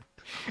 Yeah.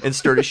 And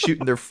started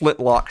shooting their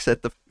flintlocks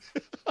at the...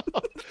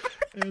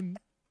 And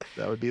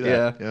that would be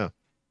that. Yeah.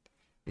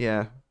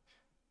 Yeah.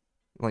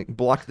 Like,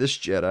 block this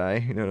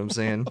Jedi, you know what I'm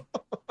saying?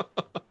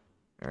 All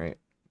right.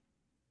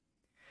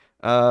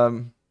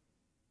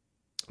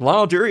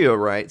 Lyle Durio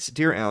writes,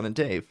 Dear Alan and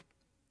Dave,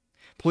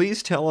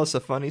 please tell us a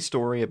funny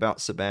story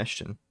about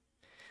Sebastian.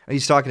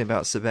 He's talking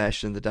about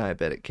Sebastian, the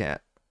diabetic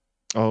cat.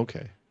 Oh,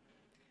 okay.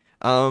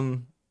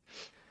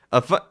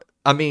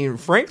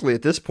 Frankly,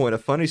 at this point, a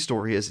funny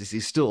story is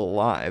he's still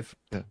alive.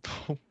 Yeah.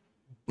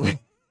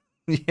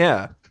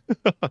 Yeah.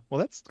 Well,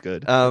 that's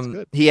good. That's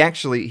good. He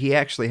actually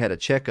had a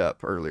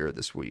checkup earlier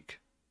this week.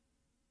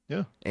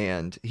 Yeah.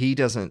 And he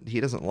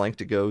doesn't like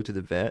to go to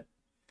the vet.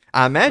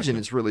 I imagine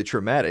it's really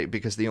traumatic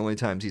because the only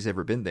times he's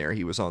ever been there,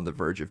 he was on the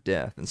verge of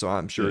death. And so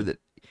I'm sure that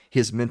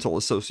his mental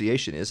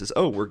association is,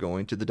 oh, we're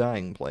going to the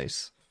dying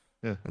place.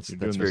 Yeah, that's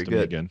very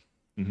good. Again.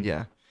 Mm-hmm.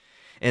 Yeah.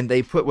 And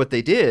they put what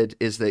they did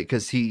is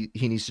because he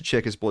needs to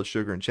check his blood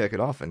sugar and check it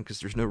often because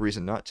there's no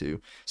reason not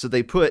to. So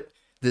they put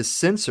this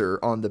sensor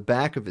on the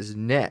back of his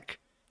neck,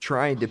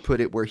 trying to put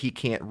it where he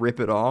can't rip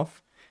it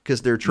off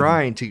because they're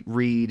trying to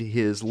read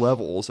his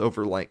levels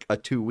over like a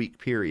 2-week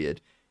period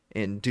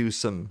and do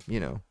some,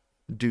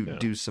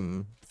 do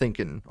some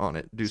thinking on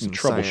it, do some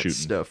science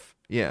stuff.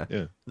 Yeah.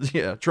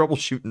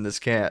 Troubleshooting this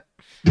cat.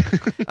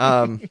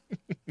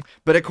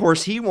 But of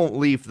course he won't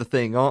leave the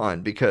thing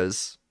on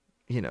because,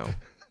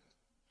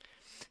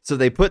 so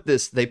they put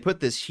this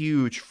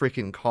huge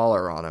freaking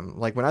collar on him.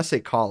 Like when I say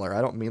collar,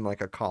 I don't mean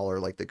like a collar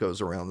like that goes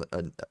around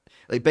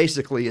like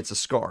basically it's a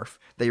scarf.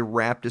 They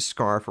wrapped a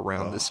scarf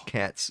around this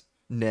cat's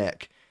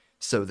neck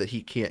so that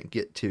he can't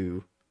get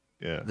to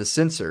the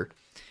sensor.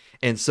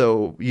 And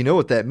so you know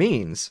what that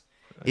means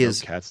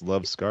is cats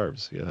love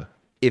scarves. Yeah.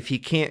 If he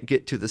can't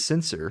get to the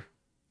sensor,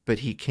 but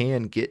he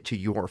can get to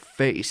your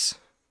face,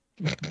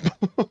 then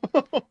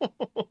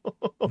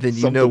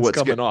you know what's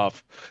coming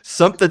off.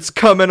 Something's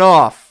coming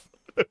off.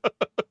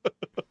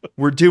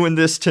 We're doing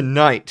this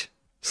tonight,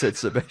 said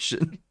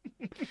Sebastian.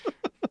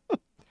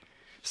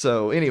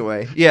 So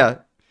anyway,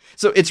 yeah.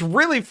 So it's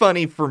really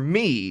funny for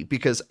me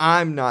because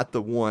I'm not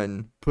the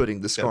one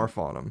putting the scarf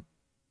on him.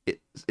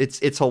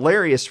 It's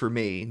hilarious for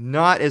me,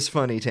 not as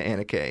funny to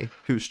Anna Kay,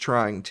 who's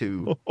trying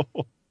to...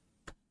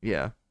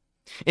 Yeah.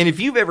 And if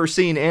you've ever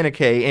seen Anna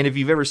Kay, and if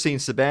you've ever seen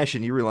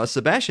Sebastian, you realize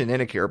Sebastian and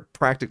Anna Kay are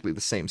practically the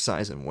same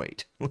size and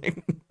weight.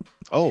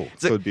 So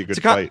it'd be a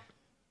good fight.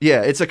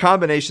 Yeah, it's a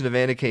combination of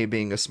Anna Kay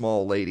being a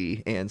small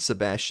lady and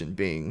Sebastian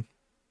being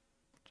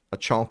a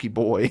chonky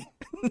boy.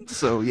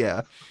 So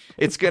yeah,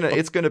 it's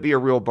gonna be a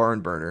real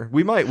barn burner.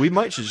 We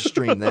might just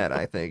stream that,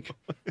 I think.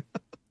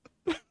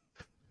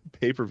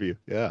 Pay-per-view,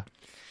 yeah.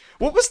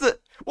 What was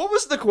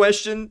the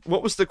question?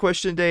 What was the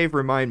question, Dave?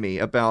 Remind me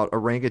about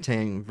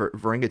orangutan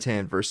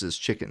versus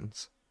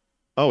chickens.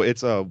 Oh,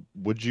 it's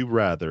would you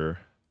rather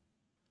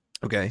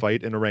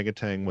fight an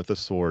orangutan with a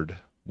sword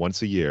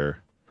once a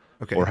year,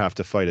 or have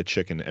to fight a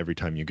chicken every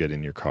time you get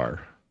in your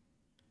car?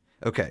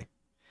 Okay.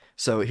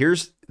 So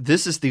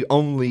this is the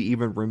only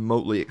even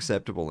remotely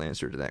acceptable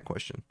answer to that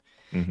question.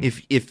 Mm-hmm.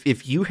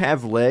 If you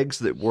have legs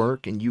that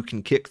work and you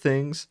can kick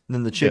things,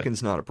 then the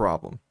chicken's not a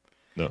problem.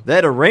 No.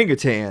 That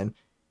orangutan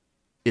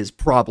is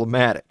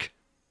problematic.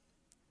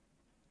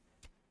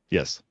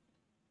 Yes.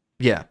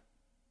 Yeah.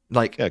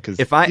 Like, because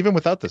even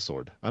without the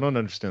sword, I don't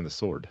understand the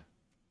sword.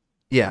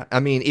 Yeah, I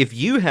mean, if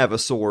you have a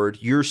sword,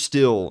 you're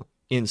still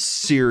in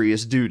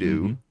serious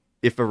doo-doo. Mm-hmm.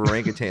 If a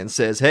orangutan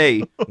says,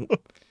 "Hey,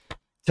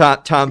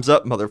 time's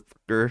up,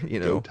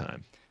 motherfucker," Go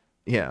time.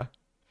 Yeah.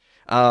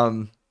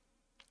 But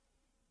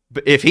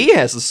if he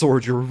has the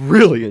sword, you're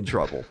really in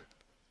trouble.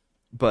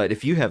 But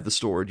if you have the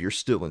sword, you're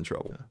still in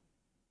trouble. Yeah.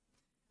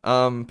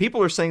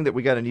 People are saying that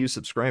we got a new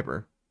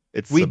subscriber.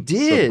 We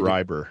did.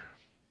 Subscriber.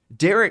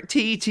 Derek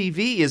T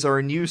TV is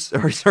our new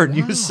subscriber.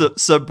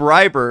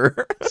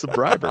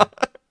 Subscriber.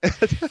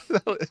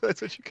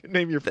 That's what you can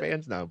name your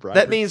fans now, Brian.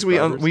 That means we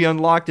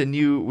unlocked a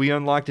new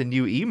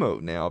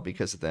emote now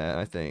because of that,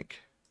 I think.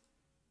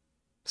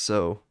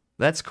 So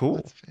that's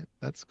cool.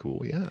 That's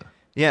cool. Yeah.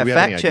 Yeah.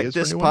 Fact check.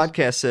 This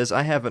podcast says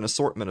I have an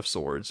assortment of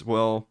swords.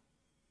 Well,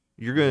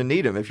 you're going to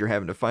need them if you're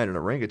having to fight an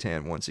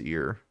orangutan once a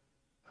year.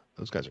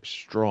 Those guys are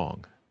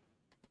strong.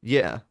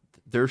 Yeah,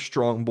 they're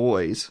strong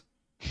boys.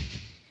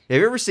 Have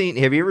you ever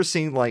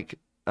seen like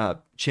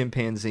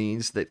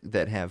chimpanzees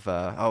that have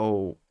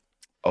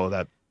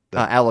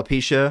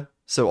alopecia,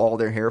 so all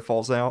their hair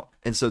falls out,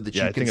 and so that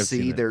you can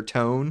see their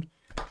tone?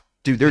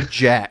 Dude, they're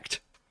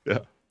jacked. Yeah,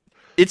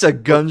 it's a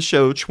gun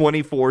show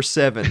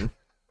 24/7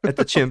 at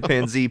the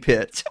chimpanzee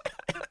pit.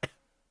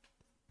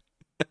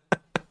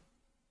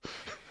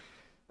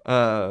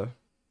 I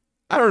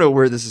don't know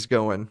where this is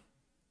going.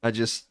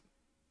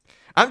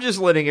 I'm just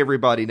letting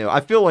everybody know.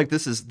 I feel like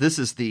this is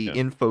the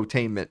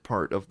infotainment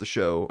part of the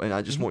show, and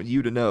I just want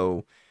you to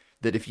know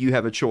that if you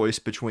have a choice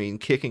between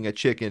kicking a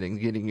chicken and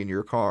getting in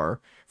your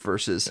car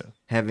versus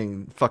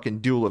having fucking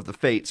Duel of the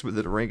Fates with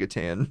an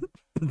orangutan,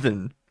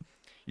 then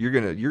you're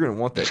gonna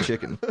want that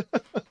chicken.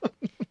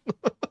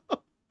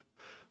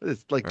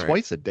 It's like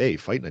twice a day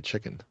fighting a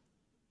chicken.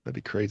 That'd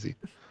be crazy.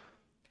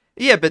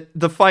 Yeah, but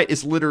the fight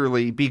is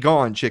literally be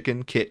gone,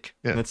 chicken, kick.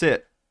 Yeah. That's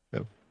it.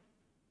 Yeah.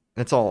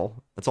 That's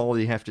all. That's all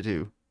you have to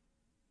do.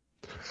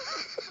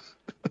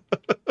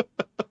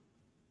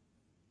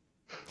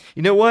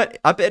 You know what?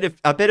 I bet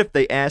if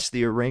they asked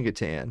the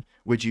orangutan,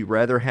 would you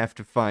rather have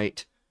to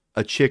fight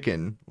a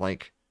chicken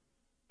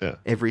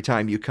every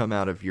time you come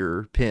out of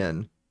your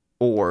pen,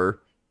 or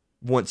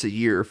once a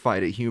year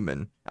fight a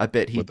human? I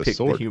bet he'd pick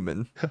the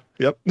human.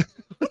 Yep.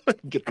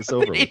 Get this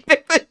over with.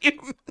 Pick the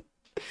human.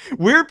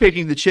 We're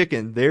picking the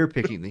chicken. They're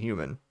picking the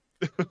human.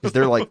 Because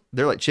they're like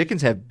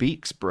chickens have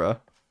beaks, bruh.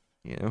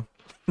 You know.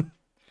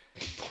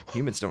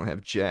 Humans don't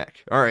have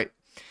jack. All right.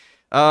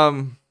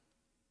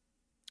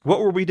 What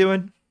were we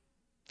doing?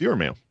 Viewer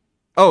mail.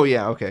 Oh,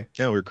 yeah, okay.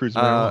 Yeah, we were cruising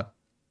around.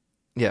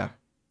 Yeah.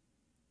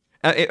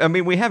 I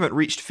mean, we haven't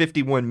reached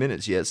 51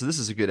 minutes yet, so this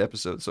is a good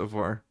episode so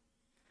far.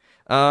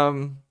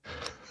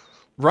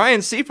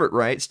 Ryan Seifert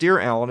writes, Dear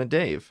Alan and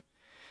Dave,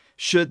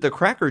 should the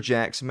Cracker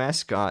Jacks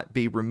mascot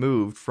be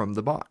removed from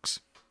the box?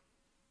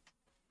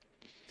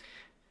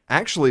 I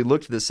actually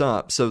looked this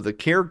up. So the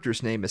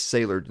character's name is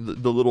Sailor.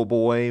 The little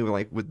boy,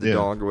 like with the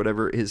dog or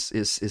whatever, is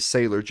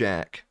Sailor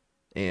Jack,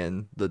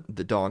 and the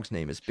dog's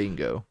name is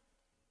Bingo.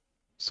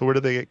 So where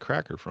do they get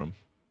Cracker from?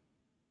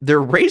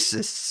 They're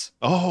racists.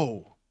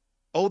 Oh,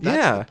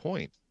 that's the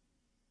point.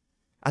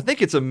 I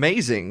think it's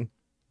amazing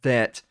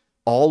that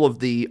all of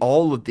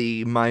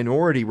the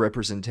minority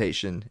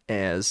representation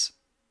as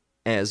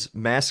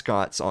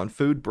mascots on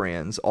food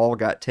brands all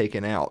got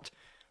taken out,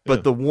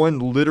 but the one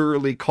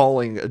literally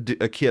calling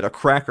a kid a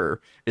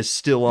cracker is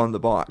still on the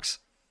box.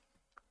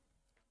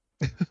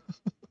 I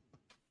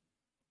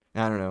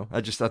don't know.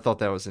 I thought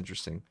that was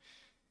interesting.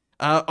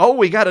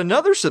 We got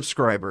another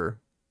subscriber.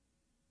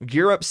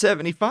 Gear Up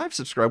 75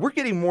 subscribe. We're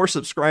getting more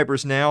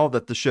subscribers now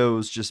that the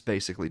show's just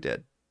basically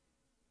dead.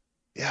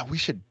 Yeah, we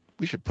should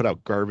put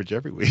out garbage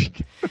every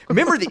week.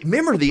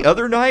 remember the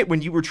other night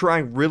when you were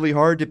trying really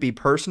hard to be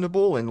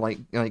personable and like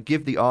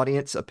give the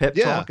audience a pep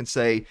talk and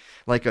say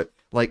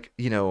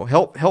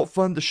help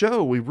fund the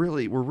show. We're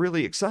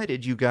really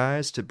excited, you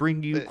guys, to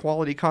bring you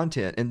quality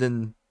content,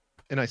 and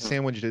I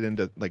sandwiched it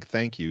into like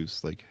thank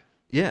yous, like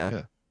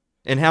yeah.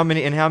 And how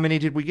many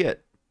did we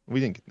get?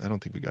 I don't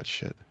think we got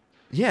shit.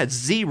 Yeah, it's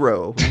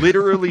 0.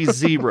 Literally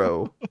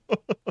 0. All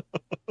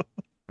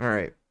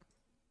right.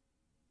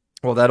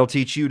 Well, that'll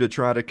teach you to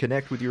try to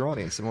connect with your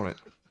audience, won't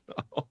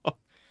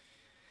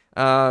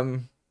it?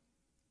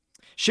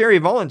 Sherry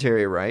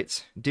Voluntary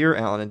writes, Dear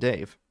Alan and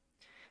Dave,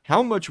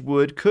 how much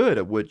wood could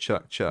a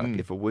woodchuck chuck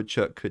if a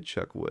woodchuck could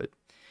chuck wood?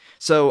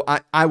 So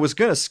I was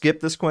going to skip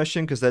this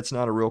question because that's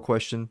not a real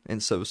question,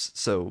 and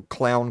so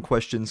clown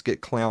questions get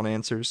clown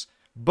answers.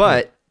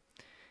 But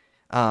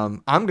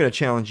I'm going to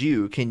challenge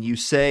you. Can you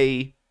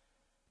say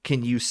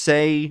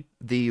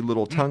the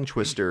little tongue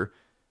twister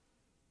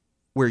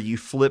where you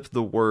flip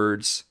the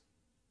words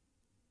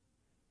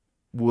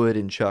wood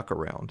and chuck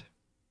around?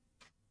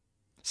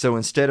 So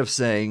instead of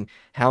saying,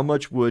 how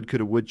much wood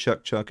could a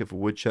woodchuck chuck if a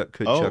woodchuck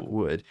could chuck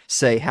wood,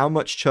 say, how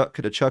much chuck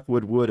could a chuck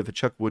wood if a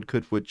chuck wood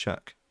could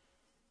woodchuck?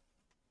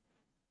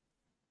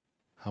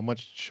 How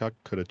much chuck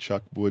could a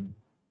chuck wood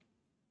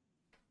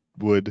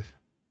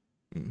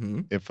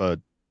if a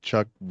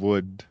chuck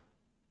would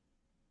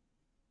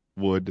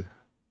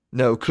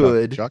no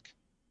could chuck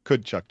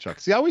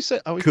see, I always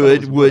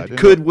could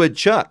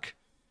woodchuck,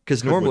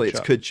 because normally it's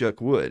could chuck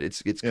wood.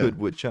 It's could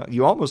woodchuck.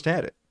 You almost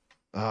had it.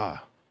 Yeah,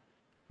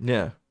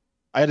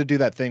 I had to do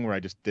that thing where I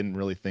just didn't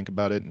really think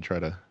about it and try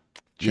to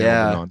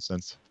channel the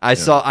nonsense.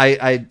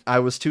 I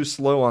was too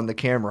slow on the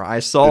camera. I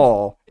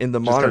saw in the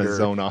monitor, kind of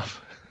zone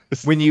off.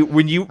 when your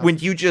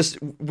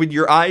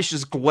eyes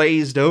just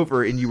glazed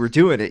over and you were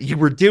doing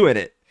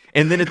it.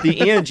 And then at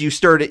the end, you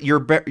started your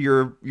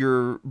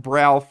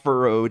brow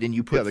furrowed, and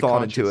you put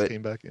thought into it.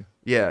 Came back in.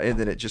 Yeah, and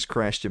then it just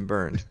crashed and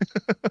burned.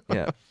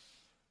 Yeah.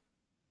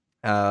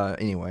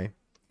 Anyway,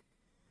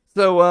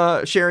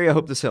 so Sherry, I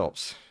hope this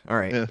helps. All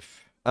right.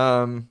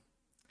 Yeah.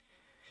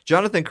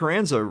 Jonathan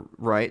Carranza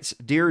writes,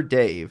 Dear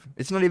Dave,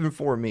 it's not even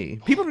for me.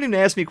 People don't even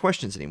ask me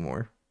questions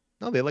anymore.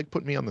 No, they like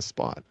putting me on the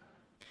spot.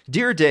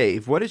 Dear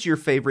Dave, what is your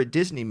favorite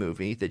Disney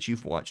movie that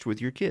you've watched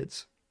with your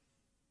kids?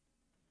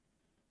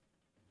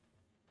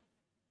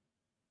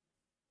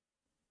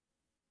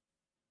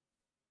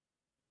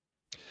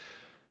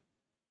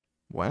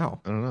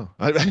 Wow. I don't know.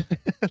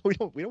 We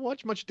don't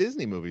watch much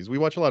Disney movies. We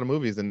watch a lot of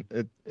movies, and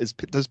is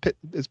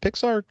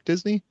Pixar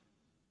Disney?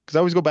 Because I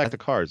always go back to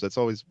Cars. That's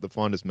always the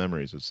fondest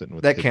memories of sitting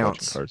with that kids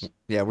counts. watching Cars.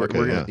 Yeah, we're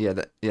gonna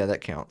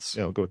that counts.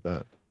 Yeah, we'll go with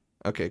that.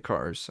 Okay,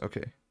 Cars.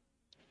 Okay.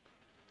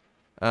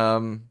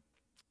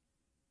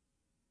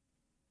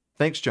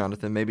 Thanks,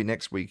 Jonathan. Maybe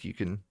next week you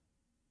can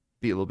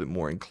be a little bit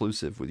more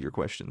inclusive with your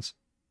questions.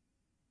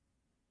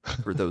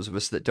 For those of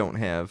us that don't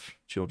have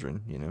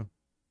children, you know.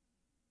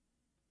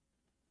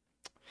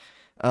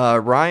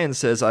 Ryan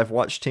says, I've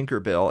watched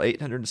Tinkerbell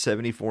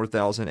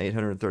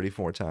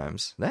 874,834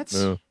 times. That's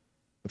a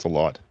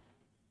lot.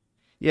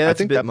 Yeah,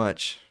 that's a bit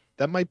much.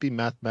 That might be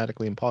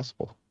mathematically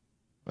impossible.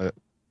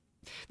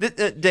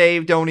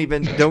 Dave,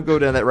 don't go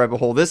down that rabbit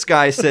hole. This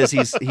guy says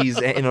he's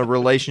in a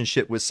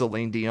relationship with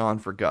Celine Dion,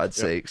 for God's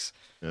sakes.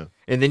 Yeah.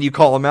 And then you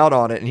call him out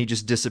on it, and he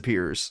just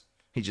disappears.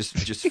 He just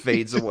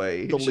fades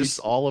away. Deletes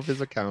all of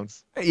his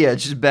accounts. Yeah,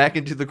 just back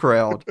into the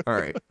crowd. All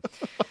right.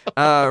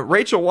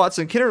 Rachel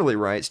Watson Kennerly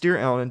writes, Dear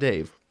Alan and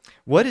Dave,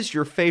 what is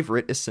your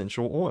favorite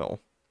essential oil?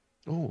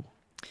 Oh.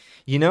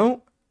 You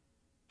know,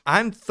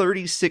 I'm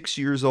 36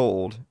 years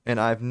old, and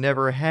I've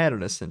never had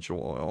an essential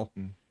oil,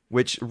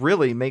 which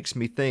really makes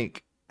me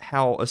think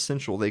how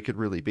essential they could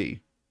really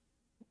be.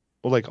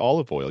 Well, like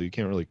olive oil, you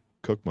can't really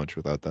cook much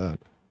without that.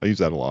 I use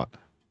that a lot.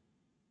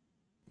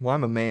 Well,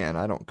 I'm a man.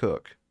 I don't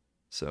cook.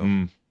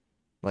 So,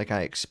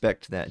 I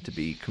expect that to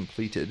be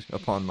completed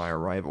upon my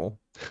arrival.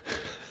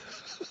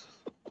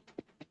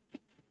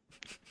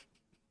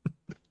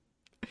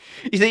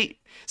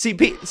 See,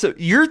 Pete, so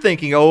you're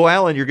thinking, oh,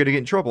 Alan, you're going to get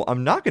in trouble.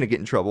 I'm not going to get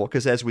in trouble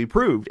because, as we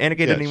proved, Annika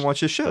didn't even watch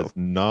the show. Does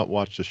not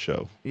watch the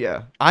show.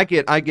 Yeah, I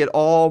get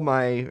all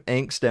my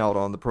angst out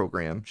on the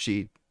program.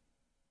 She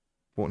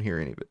won't hear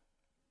any of it.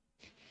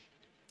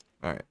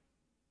 All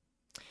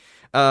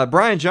right.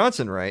 Brian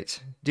Johnson writes,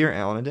 Dear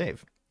Alan and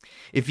Dave,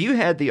 if you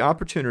had the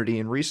opportunity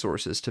and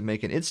resources to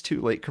make an It's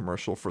Too Late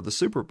commercial for the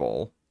Super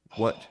Bowl,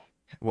 what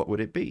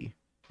would it be?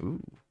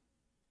 Ooh.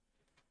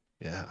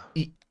 Yeah.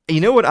 You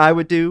know what I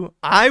would do?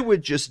 I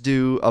would just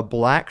do a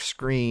black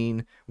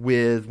screen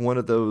with one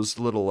of those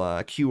little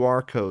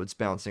QR codes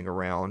bouncing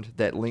around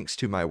that links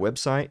to my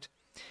website.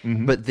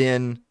 Mm-hmm. But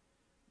then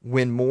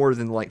when more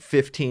than like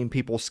 15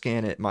 people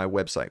scan it, my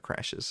website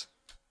crashes.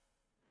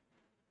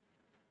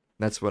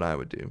 That's what I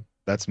would do.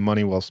 That's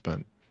money well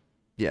spent.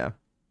 Yeah.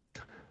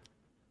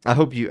 I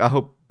hope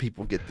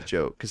people get the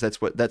joke, because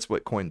that's what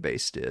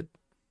Coinbase did.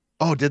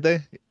 Oh, did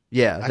they?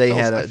 Yeah, they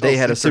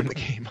had a super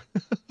game.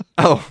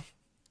 Oh.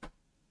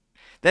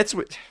 That's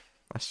what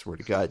I swear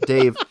to God,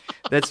 Dave.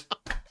 That's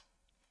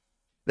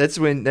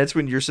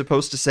when you're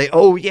supposed to say,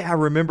 "Oh yeah, I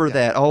remember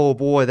that. Oh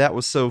boy, that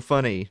was so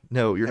funny."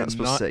 No, you're not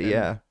supposed to say,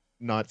 "Yeah."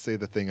 Not say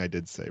the thing I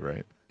did say,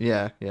 right?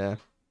 Yeah.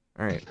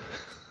 All right.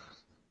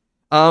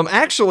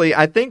 Actually,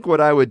 I think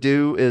what I would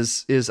do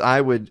is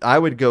I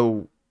would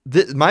go.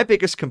 My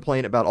biggest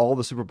complaint about all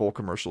the Super Bowl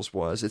commercials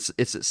was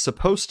it's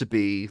supposed to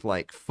be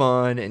like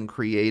fun and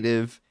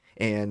creative,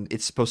 and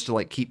it's supposed to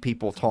like keep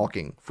people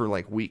talking for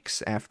like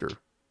weeks after.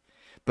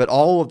 But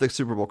all of the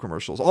Super Bowl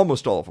commercials,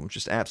 almost all of them,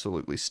 just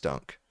absolutely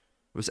stunk.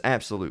 It was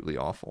absolutely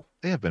awful.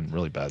 They have been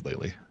really bad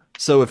lately.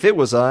 So if it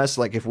was us,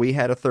 like if we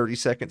had a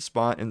 30-second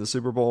spot in the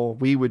Super Bowl,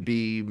 we would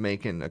be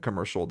making a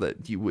commercial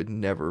that you would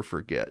never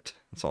forget.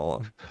 That's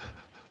all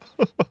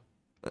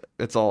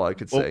I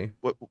could say.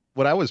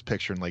 What I was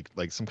picturing,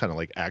 like some kind of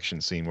like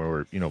action scene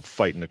where we're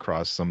fighting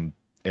across some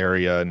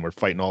area and we're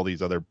fighting all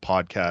these other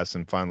podcasts,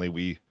 and finally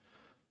we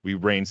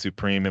reign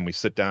supreme and we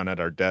sit down at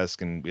our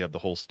desk and we have the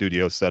whole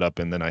studio set up,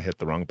 and then I hit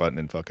the wrong button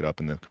and fuck it up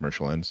and the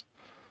commercial ends.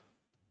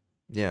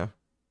 Yeah.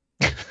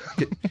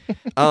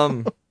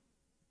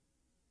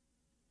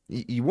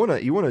 You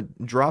wanna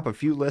drop a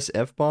few less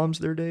F-bombs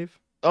there, Dave?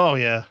 Oh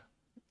yeah.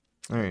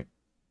 All right.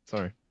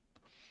 Sorry.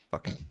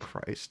 Fucking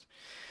Christ.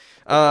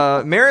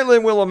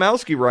 Marilyn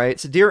Wilomowski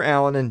writes, Dear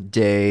Alan and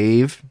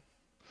Dave.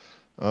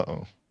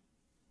 Uh-oh.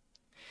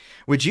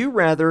 Would you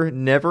rather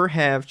never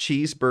have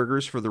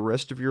cheeseburgers for the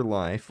rest of your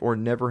life, or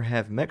never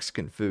have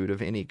Mexican food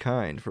of any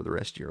kind for the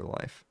rest of your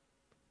life?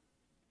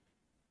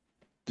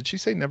 Did she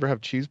say never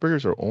have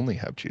cheeseburgers or only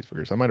have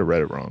cheeseburgers? I might have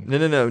read it wrong.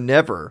 No,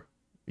 never.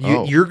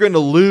 You're going to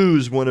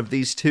lose one of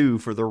these two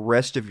for the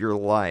rest of your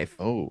life.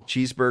 Oh.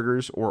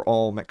 Cheeseburgers or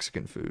all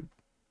Mexican food.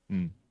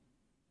 Hmm.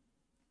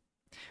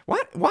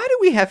 Why do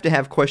we have to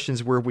have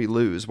questions where we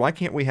lose? Why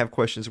can't we have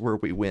questions where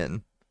we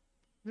win?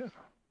 Yeah.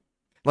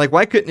 Like,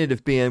 why couldn't it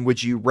have been,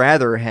 would you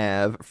rather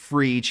have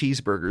free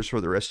cheeseburgers for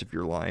the rest of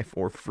your life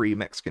or free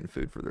Mexican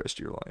food for the rest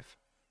of your life?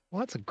 Well,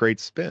 that's a great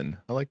spin.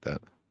 I like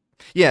that.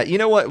 Yeah, you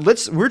know what?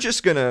 We're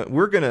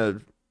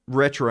gonna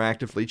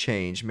retroactively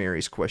change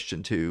Mary's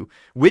question to,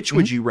 which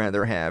would you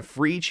rather have,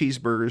 free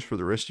cheeseburgers for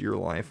the rest of your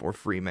life or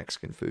free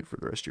Mexican food for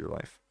the rest of your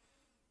life?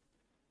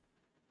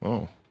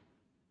 Oh.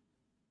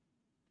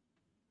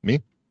 Me?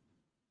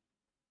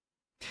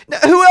 Now,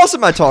 who else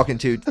am I talking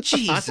to?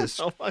 Jesus.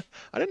 I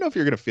didn't know if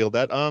you're going to feel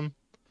that.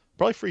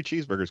 Probably free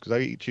cheeseburgers, because I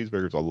eat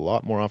cheeseburgers a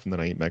lot more often than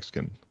I eat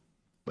Mexican.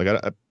 Like,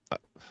 I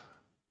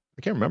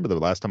can't remember the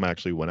last time I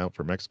actually went out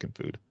for Mexican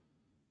food,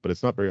 but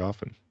it's not very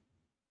often.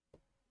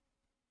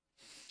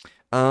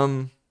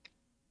 Well,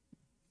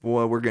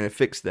 we're going to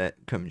fix that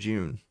come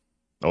June.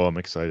 Oh, I'm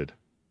excited.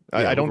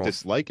 Yeah, I don't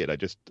dislike it. I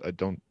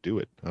don't do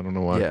it. I don't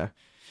know why. Yeah.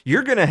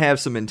 You're going to have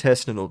some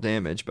intestinal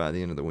damage by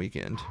the end of the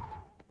weekend.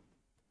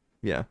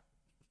 Yeah.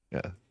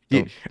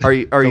 Yeah. Are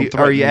you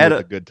at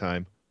a good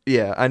time?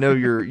 Yeah, I know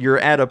you're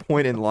at a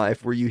point in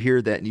life where you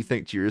hear that and you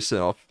think to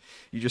yourself,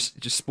 you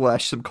just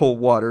splash some cold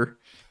water,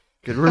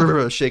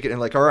 shake it, and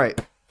like, all right,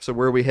 so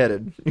where are we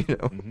headed? You know.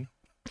 Mm-hmm.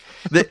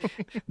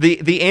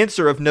 The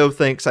answer of no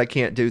thanks, I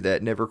can't do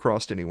that never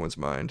crossed anyone's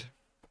mind.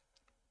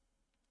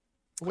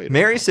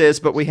 Mary says,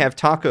 but we have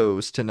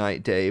tacos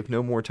tonight, Dave.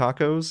 No more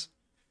tacos?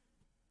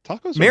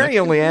 Tacos? Mary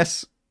only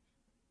asks...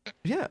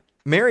 Yeah.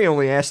 Mary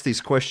only asks these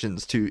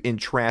questions to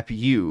entrap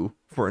you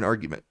for an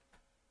argument.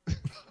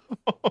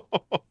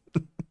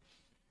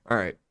 All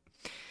right.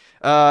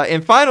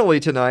 And finally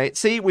tonight,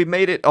 see, we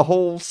made it a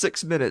whole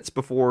 6 minutes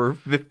before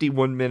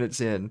 51 minutes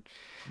in.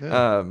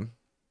 Yeah.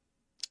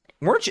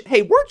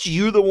 Weren't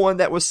you the one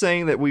that was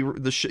saying that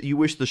you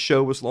wish the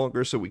show was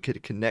longer so we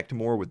could connect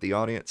more with the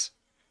audience?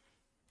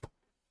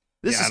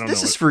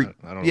 This is for you.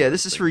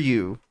 This is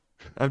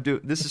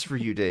for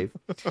you, Dave.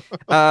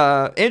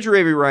 Andrew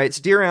Avery writes,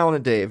 Dear Alan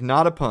and Dave,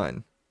 not a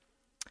pun.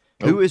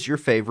 Oh. Who is your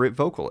favorite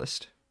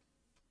vocalist?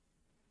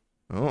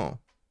 Oh.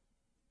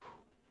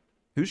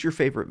 Who's your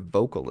favorite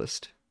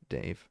vocalist,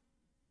 Dave?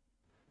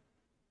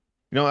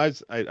 You know, I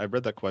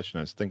read that question.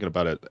 I was thinking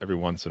about it every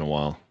once in a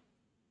while,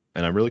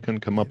 and I really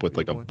couldn't come up with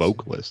like a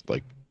vocalist.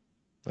 Like,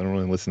 I don't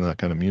really listen to that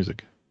kind of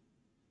music.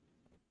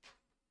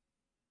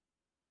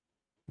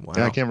 Wow.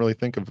 Yeah, I can't really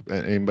think of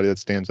anybody that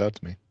stands out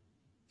to me.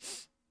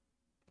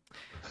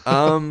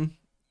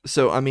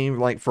 So I mean,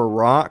 like for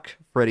rock,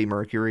 Freddie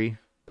Mercury.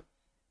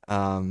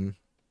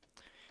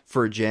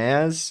 For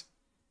jazz,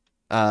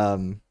 I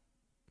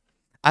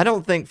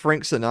don't think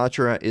Frank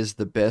Sinatra is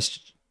the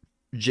best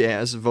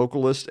jazz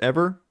vocalist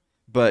ever,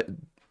 but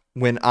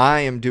when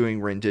I am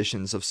doing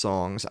renditions of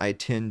songs, I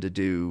tend to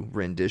do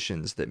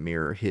renditions that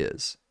mirror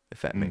his,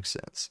 if that makes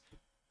sense.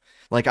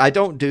 Like, I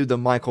don't do the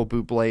Michael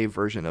Bublé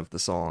version of the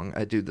song.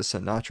 I do the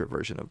Sinatra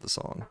version of the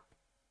song.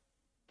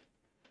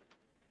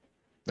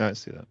 I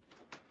see that.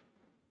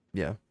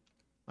 Yeah.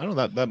 I know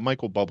that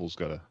Michael Bubble's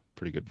got a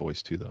pretty good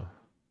voice too, though.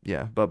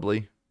 Yeah,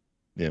 bubbly.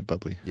 Yeah,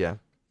 bubbly. Yeah.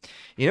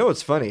 You know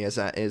what's funny is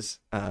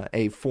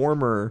a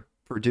former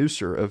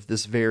producer of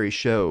this very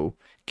show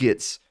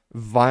gets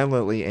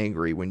violently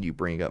angry when you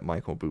bring up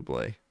Michael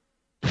Bublé.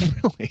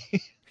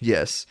 Really?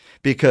 Yes,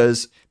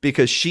 because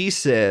she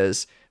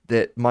says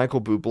that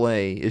Michael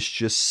Bublé is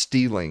just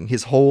stealing.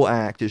 His whole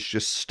act is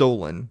just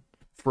stolen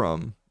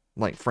from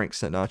like Frank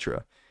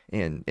Sinatra,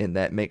 and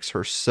that makes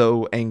her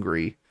so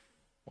angry.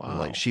 Wow.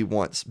 Like she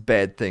wants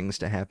bad things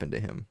to happen to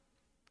him.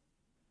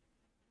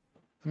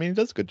 I mean, he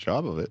does a good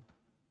job of it,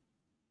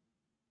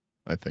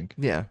 I think.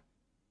 Yeah.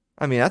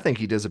 I mean, I think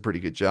he does a pretty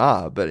good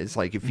job, but it's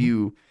like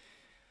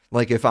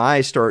if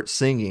I start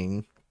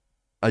singing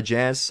a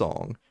jazz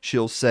song,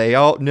 she'll say,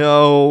 "Oh,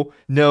 no,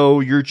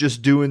 you're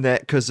just doing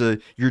that because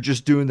of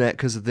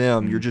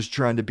them. You're just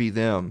trying to be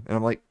them." And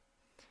I'm like,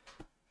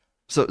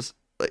 so it's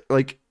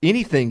like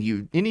anything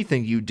you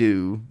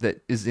do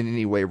that is in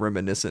any way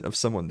reminiscent of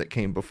someone that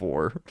came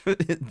before,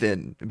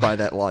 then by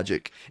that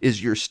logic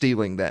is you're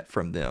stealing that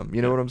from them.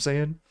 You know what I'm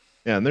saying?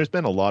 Yeah, and there's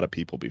been a lot of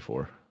people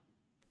before.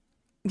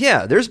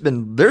 Yeah, there's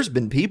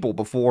been people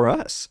before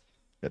us.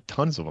 Yeah,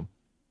 tons of them.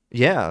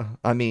 Yeah,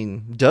 I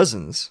mean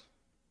dozens.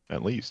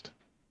 At least.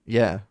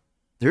 Yeah,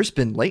 there's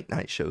been late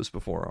night shows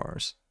before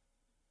ours,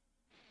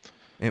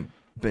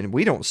 but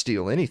we don't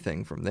steal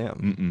anything from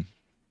them.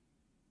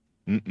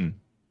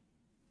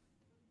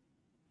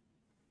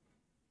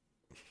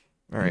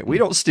 All right, we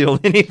don't steal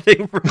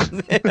anything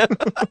from them.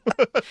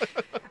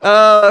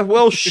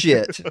 Well,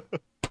 shit.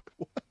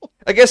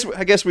 I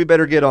guess we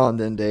better get on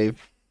then,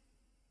 Dave.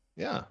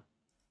 Yeah.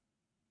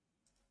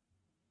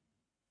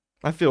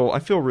 I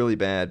feel really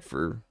bad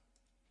for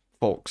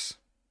folks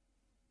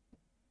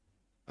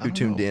who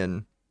tuned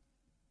in,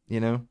 you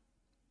know?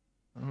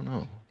 I don't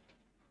know.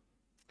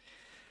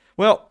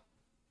 Well,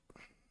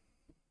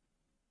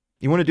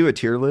 you want to do a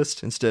tier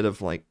list instead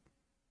of like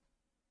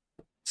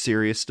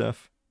serious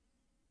stuff?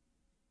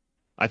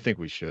 I think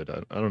we should.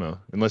 I don't know.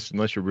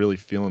 Unless you're really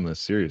feeling the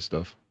serious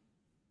stuff.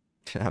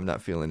 I'm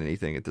not feeling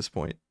anything at this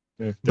point.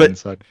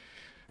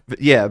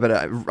 Yeah, but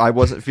I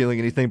wasn't feeling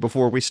anything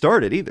before we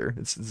started either.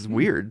 It's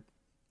weird.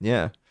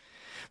 Yeah.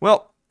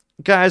 Well,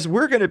 guys,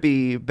 we're going to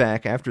be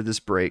back after this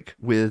break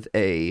with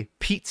a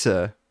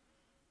pizza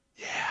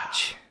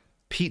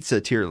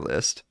tier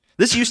list.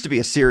 This used to be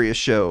a serious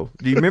show.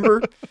 Do you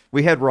remember?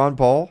 We had Ron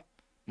Paul.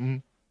 Mm-hmm.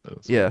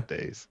 Those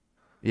days.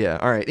 Yeah.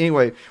 All right.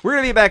 Anyway, we're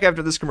going to be back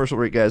after this commercial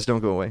break, guys. Don't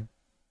go away.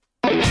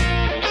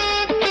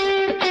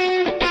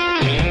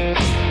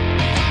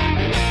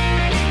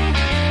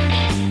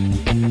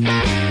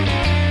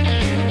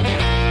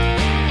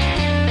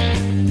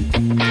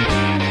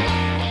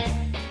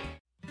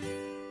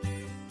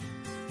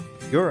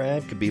 Your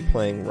ad could be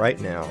playing right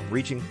now,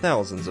 reaching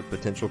thousands of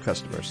potential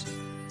customers.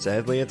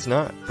 Sadly, it's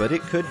not, but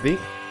it could be.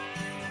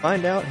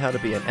 Find out how to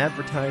be an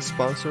advertised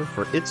sponsor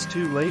for It's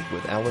Too Late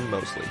with Alan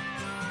Mosley.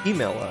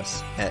 Email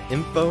us at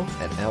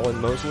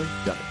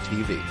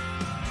info@alanmosley.tv.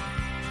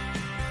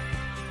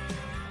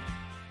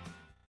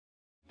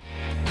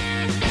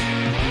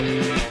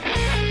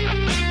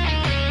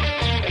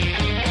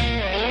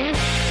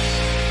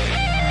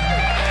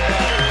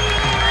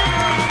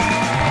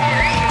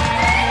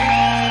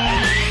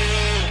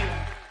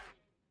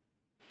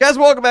 Guys,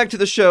 welcome back to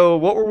the show.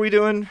 What were we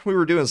doing? We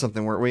were doing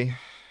something, weren't we?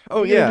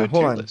 Oh, yeah.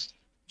 Hold on. List.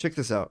 Check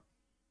this out.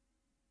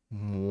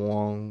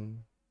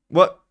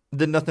 What?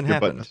 Did nothing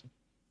happen?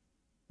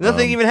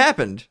 Nothing even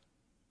happened.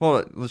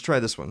 Hold on. Let's try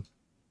this one.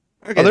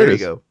 Okay, there you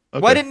go.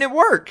 Okay. Why didn't it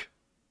work?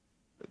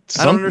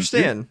 I don't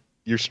understand.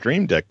 Your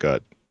Stream Deck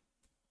got...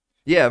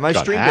 Yeah, my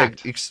Stream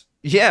hacked. Deck...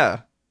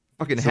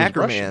 Fucking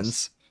Hacker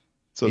Man's.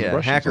 So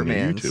Hacker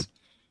Man's.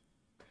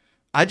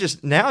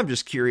 Now I'm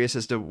just curious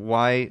as to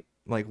why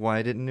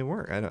didn't it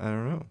work? I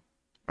don't know.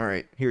 All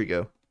right, here we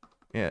go.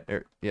 Yeah.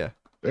 There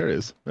it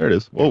is.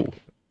 Whoa.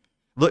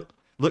 Look.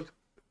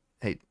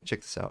 Hey,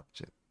 check this out.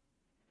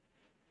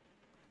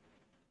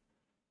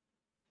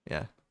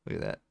 Yeah, look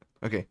at that.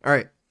 Okay. All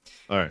right.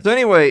 So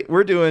anyway,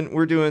 we're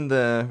doing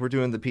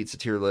the pizza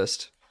tier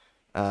list.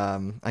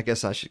 I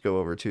guess I should go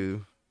over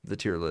to the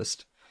tier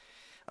list.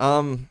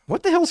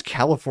 What the hell's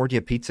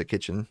California Pizza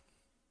Kitchen?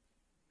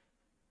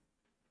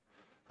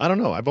 I don't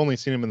know. I've only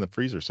seen them in the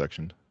freezer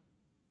section.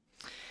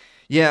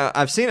 Yeah,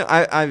 I've seen it.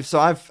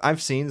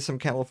 I've seen some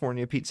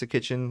California Pizza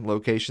Kitchen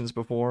locations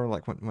before,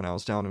 like when I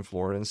was down in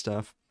Florida and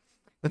stuff.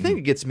 The thing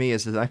that gets me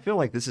is that I feel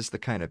like this is the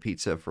kind of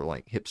pizza for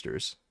like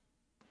hipsters.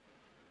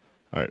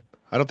 All right.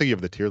 I don't think you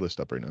have the tier list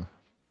up right now.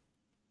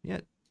 Yeah.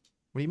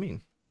 What do you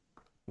mean?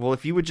 Well,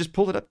 if you would just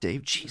pull it up,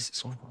 Dave.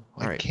 Jesus.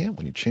 I can't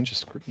when you change the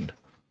screen.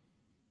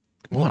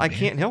 I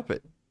can't help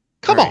it.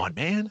 Come on,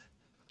 man.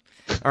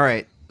 All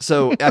right.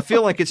 So I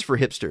feel like it's for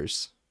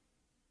hipsters.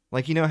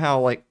 Like, you know how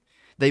like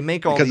they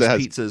make all these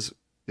pizzas.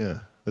 Yeah,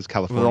 there's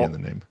California in the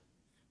name.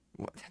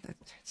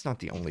 It's not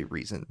the only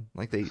reason.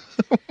 Like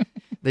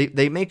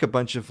they make a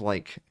bunch of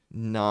like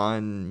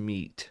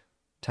non-meat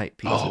type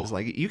pizzas. Oh.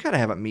 Like you gotta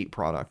have a meat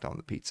product on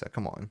the pizza.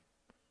 Come on.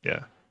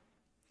 Yeah.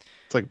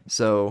 It's like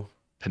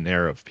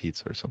Panera of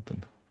pizza or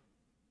something.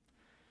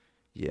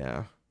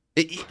 Yeah.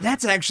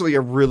 That's actually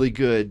a really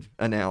good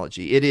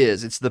analogy. It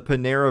is. It's the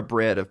Panera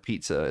bread of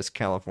pizza is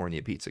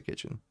California Pizza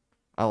Kitchen.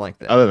 I like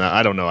that. Other than that,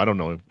 I don't know. I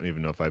don't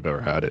even know if I've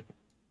ever had it.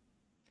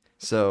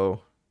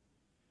 So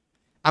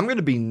I'm going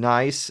to be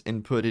nice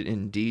and put it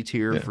in D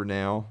tier for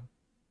now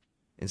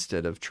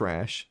instead of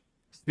trash.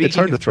 Speaking it's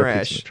hard to throw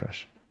trash, pizza in the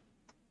trash.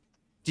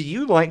 Do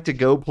you like to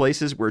go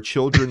places where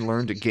children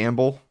learn to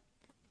gamble?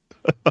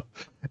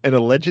 And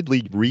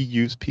allegedly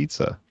reuse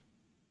pizza.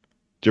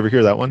 Did you ever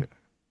hear that one?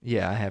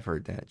 Yeah, I have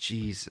heard that.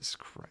 Jesus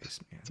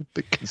Christ, man. It's a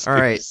big conspiracy.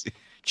 All right.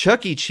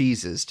 Chuck E.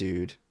 Cheese's,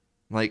 dude.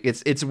 Like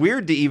it's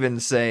weird to even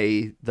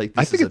say like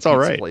this I think is a it's all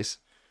pizza right. place.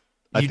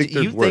 I think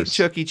there's you worse. think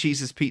Chuck E.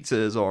 Cheese's pizza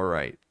is all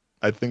right?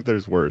 I think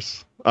there's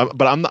worse.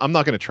 But I'm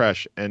not going to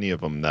trash any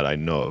of them that I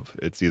know of.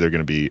 It's either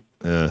going to be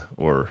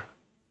or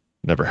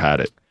never had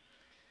it.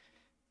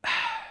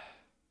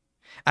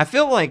 I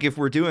feel like if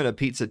we're doing a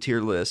pizza tier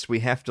list, we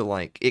have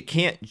to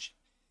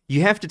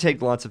you have to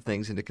take lots of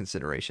things into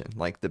consideration,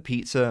 like the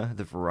pizza,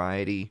 the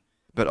variety,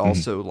 but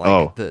also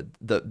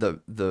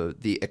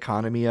the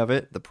economy of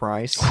it, the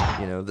price,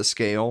 the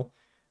scale,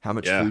 how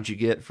much food you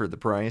get for the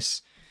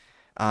price.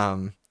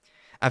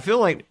 I feel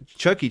like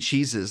Chuck E.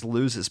 Cheese's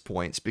loses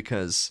points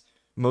because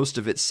most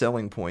of its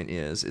selling point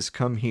is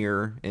come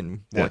here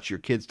and watch your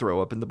kids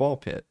throw up in the ball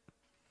pit.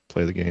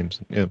 Play the games.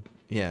 Yeah.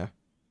 Yeah.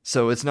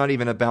 So it's not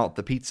even about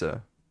the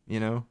pizza,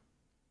 All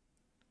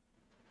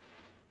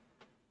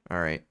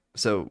right.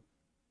 So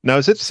now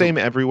is it the same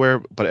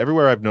everywhere? But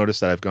everywhere I've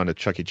noticed that I've gone to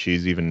Chuck E.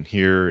 Cheese, even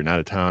here and out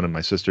of town and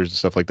my sisters and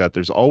stuff like that,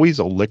 there's always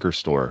a liquor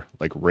store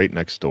like right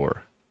next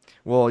door.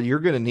 Well, you're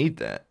going to need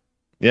that.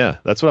 Yeah,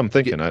 that's what I'm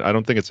thinking. I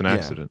don't think it's an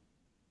accident.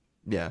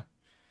 Yeah.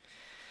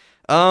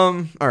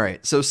 All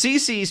right. So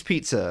CC's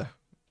Pizza.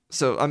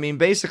 So I mean,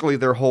 basically,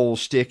 their whole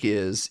shtick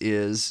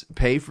is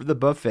pay for the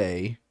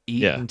buffet,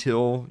 eat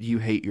until you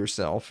hate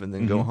yourself, and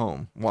then go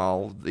home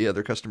while the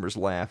other customers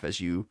laugh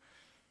as you,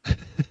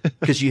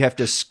 because you have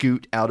to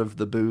scoot out of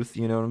the booth.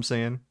 You know what I'm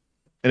saying?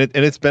 And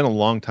it's been a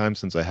long time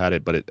since I had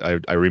it, but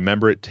I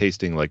remember it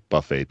tasting like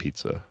buffet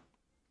pizza.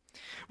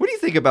 What do you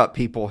think about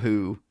people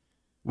who,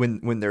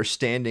 when they're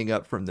standing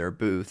up from their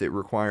booth, it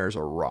requires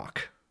a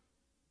rock?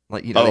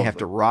 Like, they have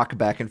to rock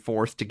back and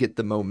forth to get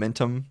the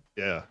momentum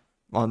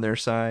on their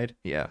side.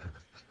 Yeah.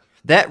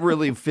 That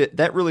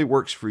really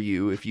works for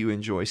you if you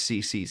enjoy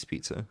CC's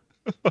Pizza.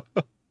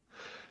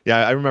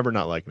 Yeah, I remember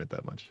not liking it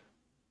that much.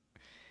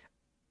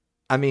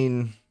 I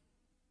mean,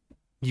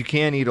 you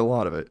can eat a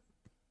lot of it.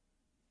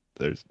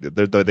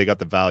 They got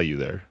the value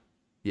there.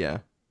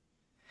 Yeah.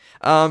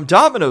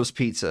 Domino's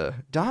Pizza.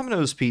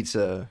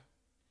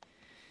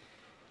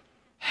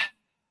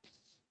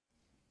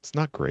 It's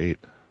not great.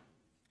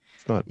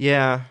 It's not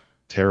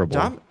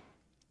terrible.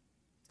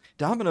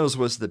 Domino's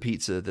was the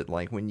pizza that,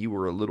 like, when you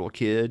were a little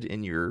kid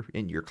and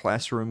your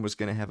classroom was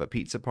going to have a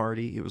pizza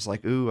party, it was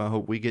like, ooh, I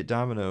hope we get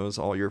Domino's,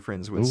 all your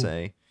friends would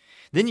say.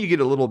 Then you get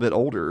a little bit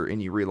older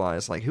and you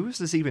realize, like, who is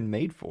this even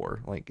made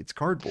for? Like, it's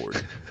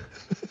cardboard.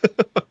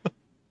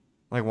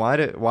 Like, why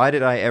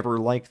did I ever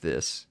like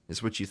this?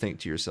 Is what you think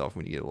to yourself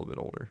when you get a little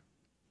bit older.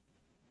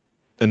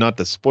 And not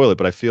to spoil it,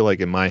 but I feel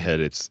like in my head,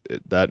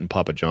 that and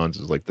Papa John's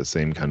is like the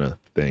same kind of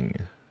thing.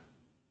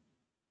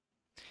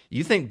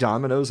 You think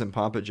Domino's and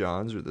Papa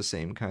John's are the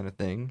same kind of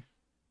thing?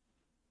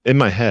 In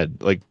my head,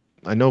 like,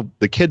 I know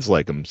the kids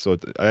like them, so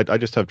I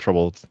just have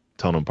trouble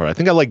telling them apart. I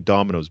think I like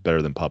Domino's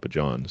better than Papa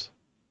John's.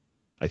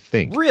 I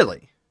think.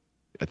 Really?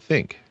 I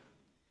think.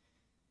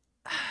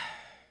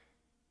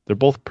 They're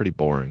both pretty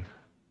boring.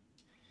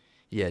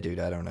 Yeah, dude,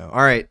 I don't know.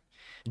 All right.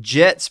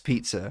 Jet's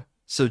Pizza.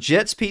 So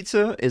Jet's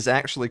Pizza is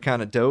actually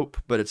kind of dope,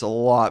 but it's a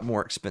lot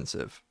more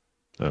expensive.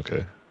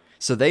 Okay.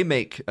 So they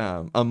make,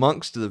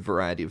 amongst the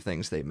variety of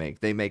things they make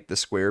the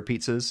square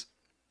pizzas.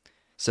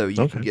 So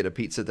you can get a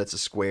pizza that's a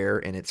square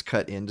and it's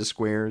cut into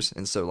squares.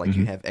 And so, like,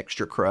 you have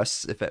extra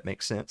crusts, if that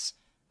makes sense.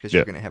 Because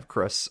you're going to have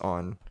crusts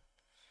on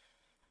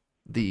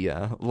the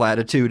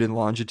latitude and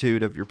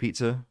longitude of your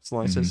pizza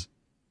slices.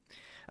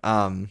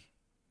 It's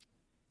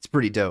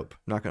pretty dope,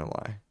 not going to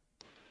lie.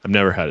 I've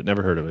never had it,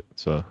 never heard of it.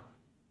 So,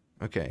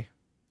 okay.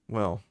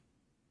 Well,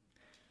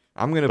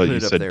 I'm going to put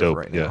it up there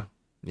right now.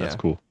 Yeah, that's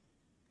cool.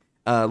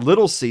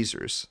 Little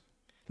Caesars.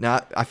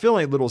 Now, I feel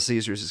like Little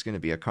Caesars is going to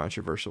be a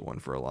controversial one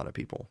for a lot of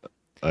people.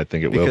 I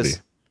think it will be.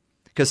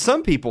 Because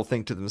some people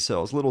think to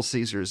themselves, Little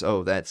Caesars,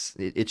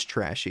 it's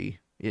trashy.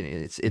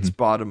 It's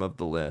bottom of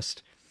the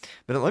list.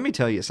 But let me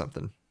tell you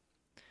something.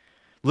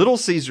 Little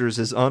Caesars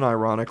is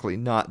unironically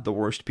not the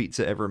worst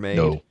pizza ever made.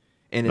 No,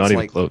 and not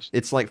even close.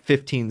 It's like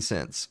 15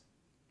 cents.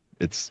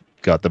 It's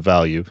got the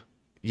value.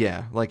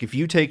 Yeah, like if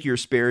you take your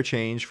spare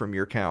change from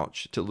your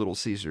couch to Little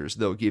Caesars,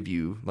 they'll give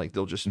you, like,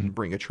 they'll just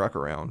bring a truck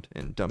around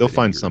and dump it. They'll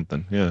find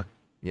something, yeah.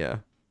 Yeah.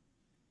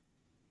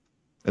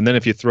 And then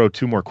if you throw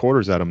 2 more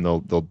quarters at them,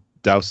 they'll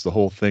douse the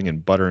whole thing in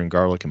butter and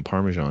garlic and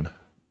Parmesan.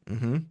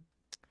 Mm-hmm.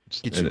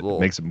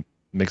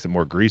 Makes it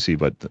more greasy,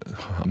 but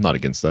I'm not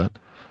against that.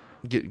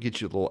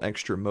 Get you a little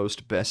extra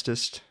most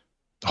bestest.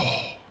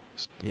 Oh,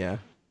 yeah.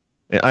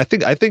 And I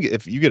think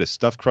if you get a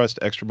stuffed crust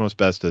extra most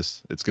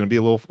bestest, it's going to be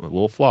a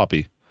little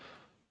floppy,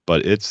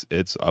 but it's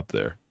up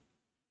there.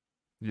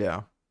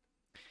 Yeah.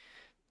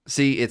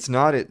 See, it's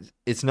not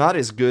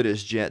as good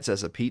as Jets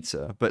as a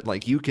pizza, but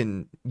like you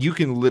can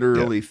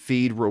literally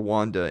feed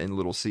Rwanda in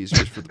Little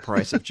Caesars for the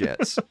price of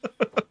Jets.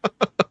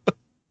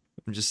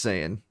 I'm just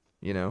saying,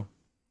 you know.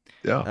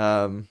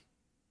 Yeah.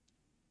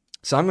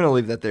 So I'm going to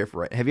leave that there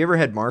for right. Have you ever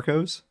had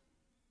Marco's?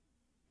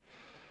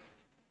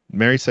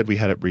 Mary said we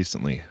had it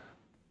recently.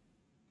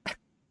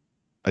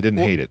 I didn't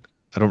hate it.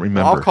 I don't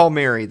remember. Well, I'll call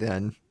Mary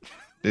then.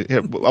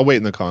 Yeah, I'll wait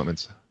in the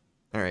comments.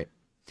 All right.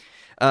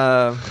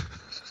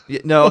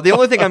 No, the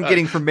only thing I'm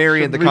getting from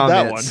Mary in the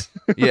comments.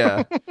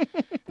 Yeah,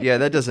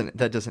 that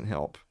doesn't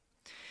help.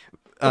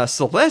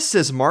 Celeste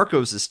says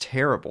Marco's is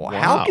terrible.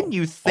 Wow. How can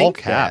you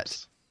think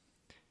that?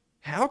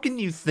 How can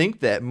you think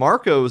that?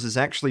 Marco's is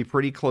actually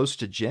pretty close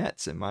to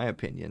Jets, in my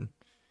opinion.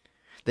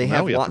 They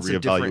have lots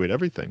of different. Reevaluate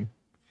everything.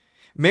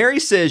 Mary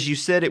says you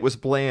said it was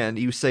bland.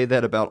 You say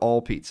that about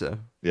all pizza.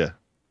 Yeah.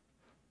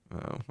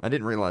 Oh, I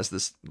didn't realize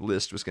this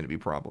list was going to be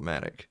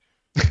problematic.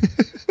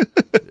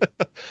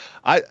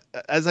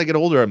 As I get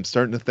older, I'm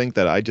starting to think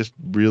that I just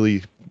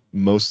really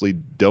mostly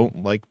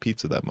don't like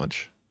pizza that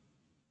much.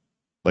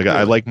 Like really?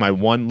 I like my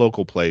one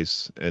local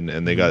place, and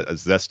they got a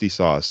zesty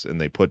sauce,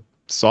 and they put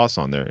sauce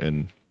on there,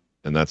 and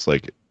that's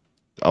like,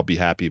 I'll be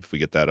happy if we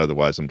get that.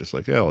 Otherwise, I'm just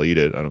like, yeah, I'll eat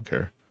it. I don't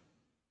care.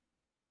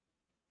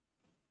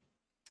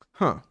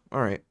 Huh.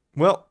 All right.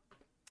 Well.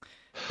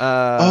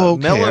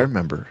 Okay, I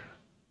remember.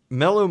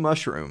 Mellow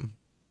Mushroom.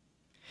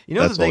 You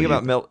know the thing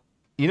about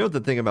You know what the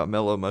thing about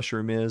Mellow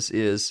Mushroom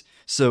is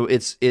so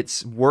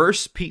it's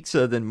worse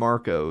pizza than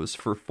Marco's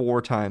for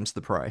 4 times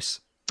the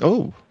price.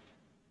 Oh.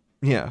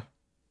 Yeah.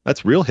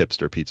 That's real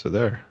hipster pizza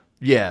there.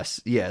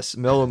 Yes.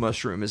 Mellow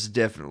Mushroom is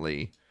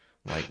definitely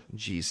like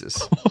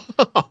Jesus.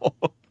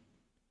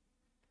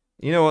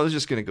 You know what? I was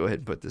just going to go ahead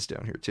and put this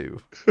down here too.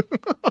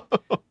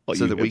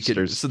 so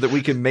that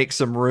we can make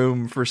some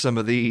room for some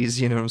of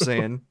these, you know what I'm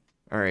saying?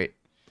 All right.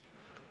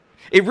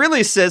 It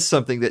really says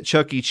something that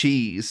Chuck E.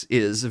 Cheese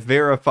is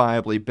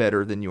verifiably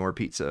better than your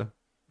pizza.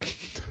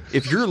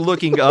 If you're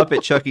looking up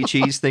at Chuck E.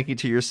 Cheese thinking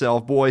to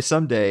yourself, boy,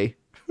 someday.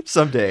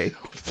 All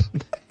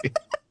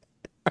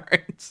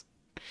right.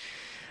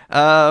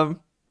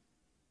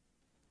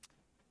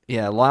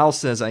 Yeah, Lyle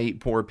says I eat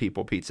poor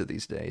people pizza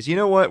these days. You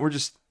know what? We're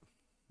just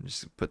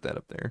put that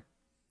up there.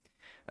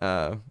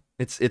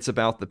 It's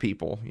about the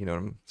people, you know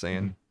what I'm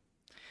saying?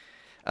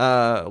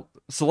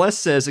 Celeste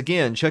says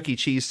again, Chuck E.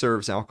 Cheese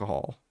serves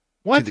alcohol.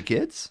 What? To the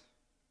kids?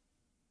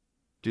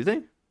 Do they?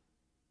 I'm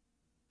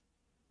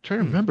trying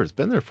to remember. It's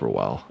been there for a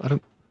while. I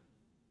don't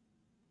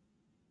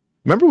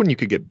remember when you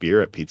could get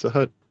beer at Pizza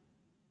Hut.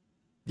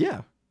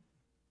 Yeah.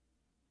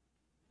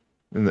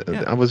 And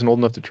I wasn't old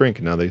enough to drink,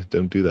 and now they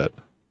don't do that.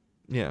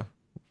 Yeah.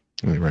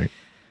 Right.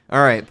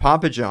 All right,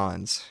 Papa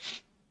John's.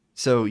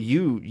 So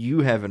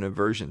you have an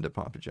aversion to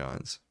Papa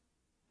John's.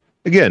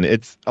 Again,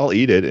 I'll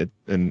eat it,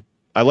 and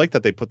I like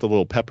that they put the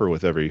little pepper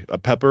with a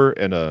pepper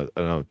and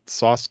a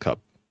sauce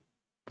cup.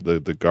 The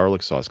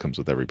garlic sauce comes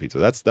with every pizza.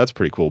 That's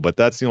pretty cool, but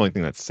that's the only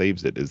thing that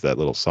saves it is that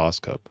little sauce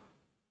cup.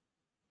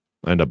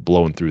 I end up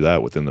blowing through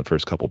that within the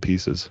first couple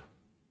pieces.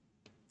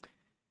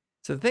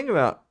 So the thing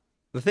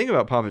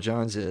about Papa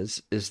John's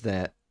is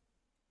that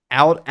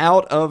out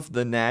of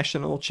the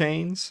national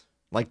chains,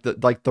 like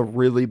the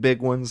really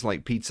big ones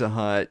like Pizza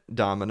Hut,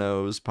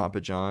 Domino's,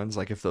 Papa John's,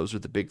 like if those are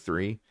the big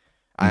 3,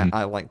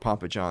 I like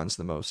Papa John's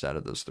the most out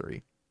of those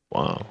 3.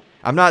 Wow.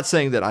 I'm not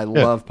saying that I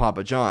love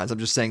Papa John's. I'm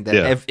just saying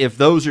that if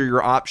those are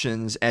your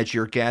options at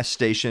your gas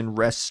station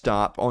rest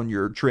stop on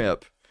your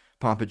trip,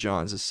 Papa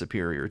John's is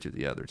superior to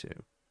the other 2.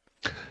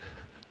 I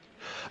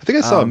think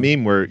I saw a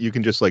meme where you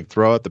can just like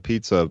throw out the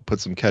pizza, put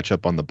some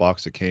ketchup on the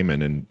box it came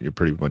in, and you're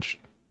pretty much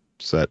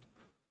set.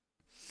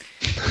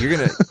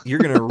 You're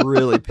gonna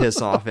really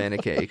piss off Anna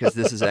Kay because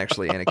this is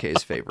actually Anna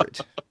Kay's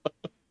favorite.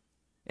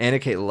 Anna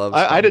Kay loves.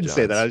 I didn't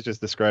say that. I was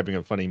just describing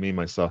a funny meme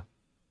I saw.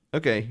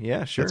 Okay,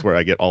 yeah, sure. That's where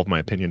I get all of my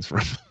opinions from.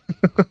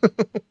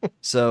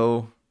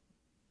 So,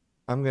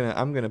 I'm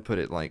gonna put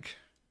it like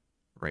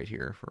right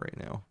here for right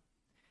now.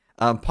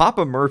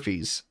 Papa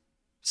Murphy's.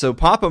 So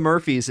Papa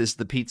Murphy's is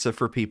the pizza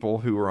for people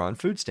who are on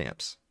food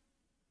stamps.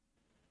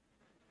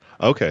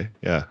 Okay,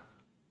 yeah.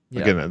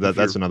 Yeah, Again,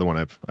 that's another one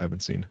I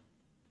haven't seen.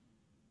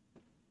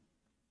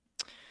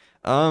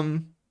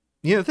 The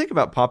thing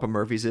about Papa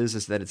Murphy's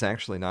is that it's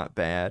actually not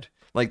bad.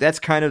 Like, that's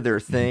kind of their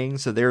thing.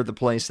 So they're the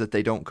place that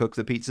they don't cook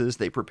the pizzas.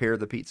 They prepare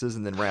the pizzas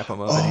and then wrap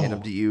them up and hand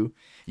them to you.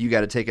 You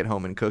got to take it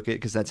home and cook it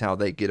because that's how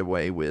they get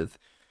away with,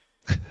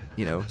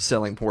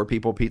 selling poor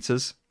people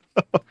pizzas.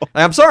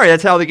 I'm sorry,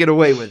 that's how they get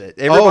away with it.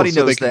 Everybody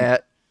knows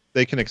that.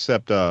 They can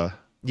accept.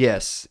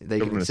 Yes, they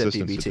can accept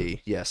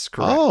EBT. Yes,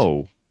 correct.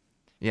 Oh,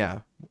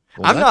 yeah.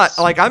 Well,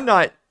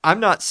 I'm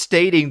not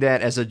stating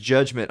that as a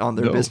judgment on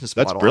their business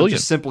model. That's brilliant. I'm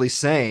just simply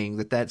saying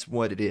that that's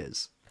what it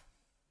is.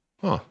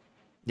 Huh.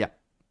 Yeah.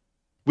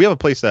 We have a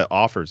place that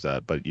offers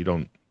that, but you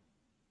can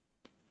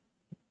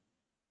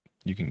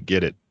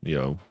get it,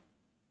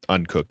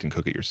 uncooked and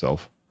cook it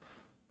yourself.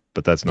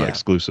 But that's not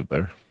exclusive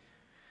there.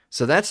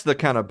 So that's the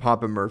kind of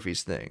Papa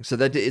Murphy's thing. So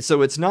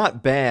it's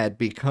not bad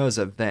because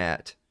of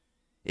that.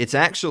 It's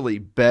actually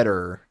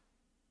better,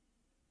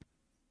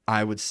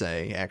 I would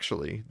say,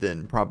 actually,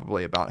 than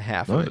probably about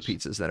half of the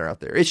pizzas that are out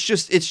there. It's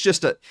just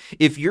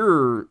if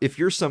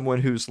you're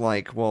someone who's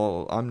like,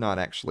 well, I'm not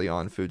actually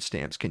on food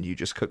stamps, can you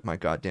just cook my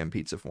goddamn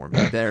pizza for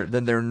me?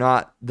 Then they're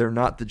not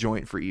the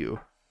joint for you.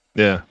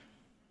 Yeah.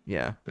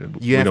 Yeah.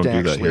 You have to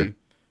actually.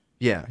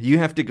 Yeah, you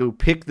have to go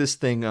pick this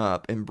thing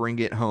up and bring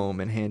it home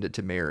and hand it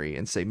to Mary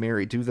and say,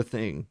 Mary, do the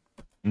thing.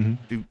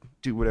 Mm-hmm.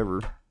 Do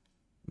whatever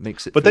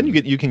makes it. But then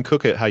you can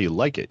cook it how you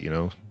like it,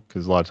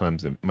 because a lot of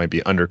times it might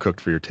be undercooked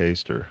for your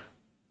taste or.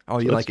 Oh,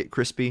 you like it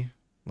crispy,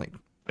 like.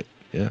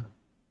 Yeah,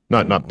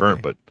 not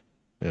burnt, but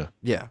yeah.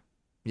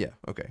 Yeah.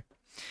 Okay.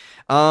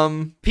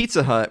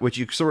 Pizza Hut, which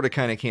you sort of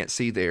kind of can't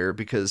see there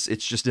because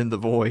it's just in the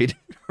void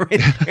right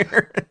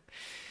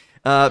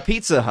there.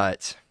 Pizza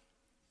Hut.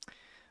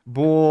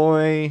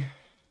 Boy,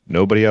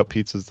 nobody out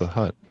pizzas the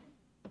Hut.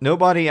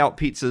 Nobody out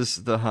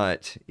pizzas the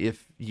Hut.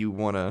 If you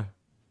wanna,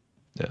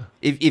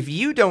 If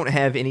you don't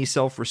have any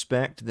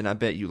self-respect, then I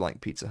bet you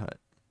like Pizza Hut.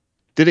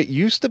 Did it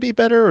used to be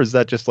better, or is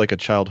that just like a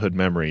childhood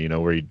memory?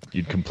 Where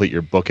you'd complete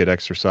your bucket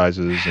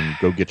exercises and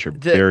go get your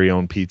very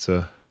own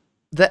pizza.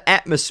 The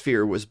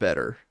atmosphere was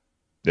better.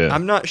 Yeah,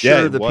 I'm not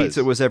sure the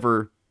pizza was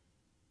ever.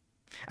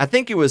 I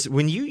think it was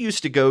when you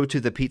used to go to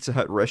the Pizza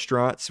Hut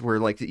restaurants where,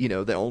 like,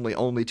 the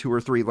only 2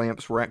 or 3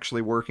 lamps were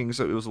actually working,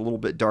 so it was a little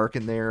bit dark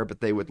in there,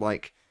 but they would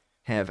like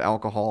have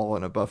alcohol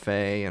and a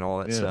buffet and all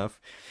that stuff.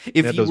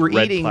 If you were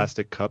eating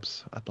plastic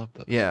cups, I'd love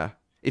those. Yeah.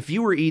 If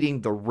you were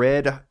eating the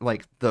red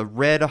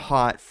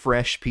hot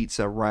fresh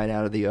pizza right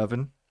out of the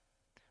oven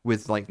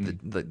with like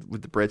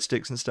with the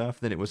breadsticks and stuff,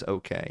 then it was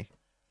okay.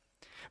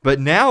 But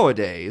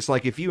nowadays,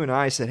 like if you and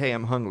I said, "Hey,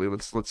 I'm hungry.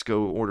 Let's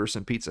go order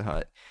some Pizza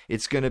Hut."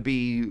 It's gonna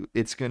be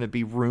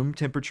room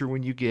temperature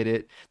when you get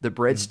it. The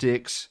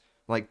breadsticks,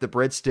 like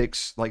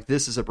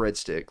this is a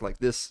breadstick. Like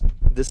this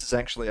is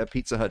actually a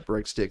Pizza Hut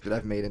breadstick that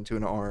I've made into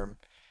an arm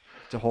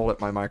to hold up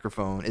my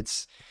microphone.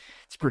 It's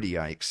pretty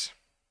yikes.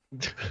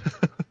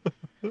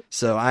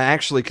 So I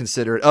actually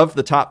consider it, of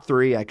the top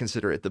 3, I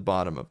consider it the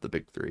bottom of the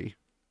big 3.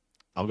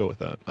 I'll go with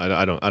that.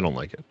 I don't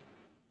like it.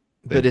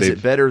 But is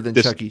it better than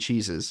Chuck E.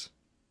 Cheese's?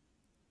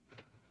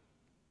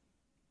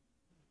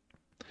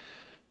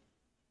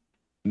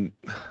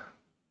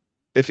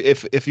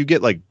 If you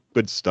get like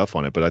good stuff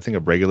on it, but I think a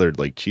regular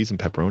like cheese and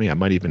pepperoni, I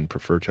might even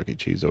prefer Chuck E.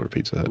 Cheese over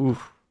Pizza Hut. Ooh.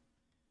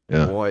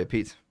 Yeah. Boy,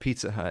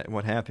 Pizza Hut,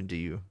 what happened to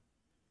you?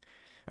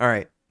 All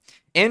right.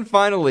 And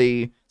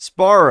finally,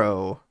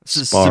 Sbarro.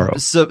 Sbarro.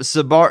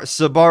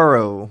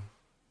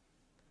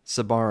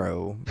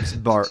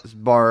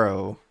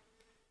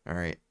 All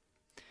right.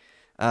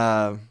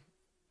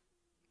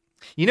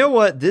 You know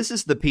what? This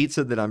is the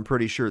pizza that I'm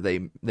pretty sure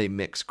they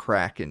mix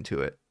crack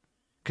into it.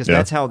 Because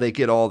that's how they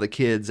get all the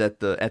kids at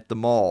the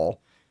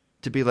mall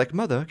to be like,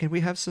 Mother, can we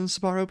have some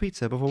Sbarro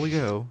pizza before we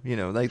go?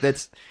 Like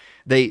that's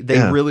they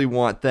really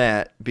want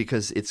that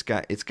because it's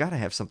got to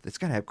have something. It's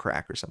got to have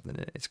crack or something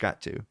in it. It's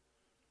got to.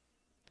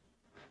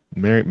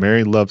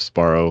 Mary loves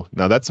Sbarro.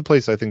 Now that's a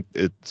place I think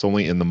it's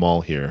only in the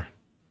mall here.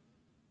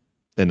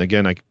 And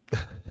again,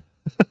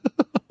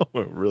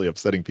 we're really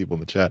upsetting people in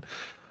the chat.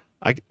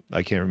 I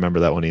can't remember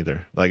that one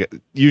either. Like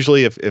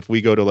usually if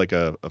we go to like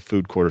a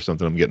food court or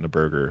something, I'm getting a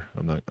burger.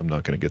 I'm not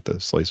going to get the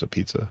slice of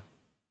pizza.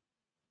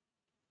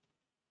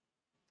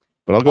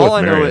 But I'll go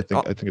with Mary. I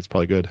think it's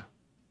probably good.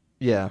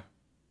 Yeah.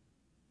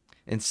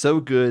 And so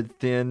good,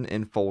 thin,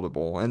 and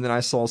foldable. And then I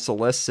saw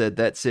Celeste said,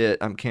 "That's it.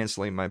 I'm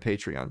canceling my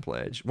Patreon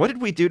pledge." What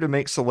did we do to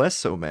make Celeste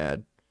so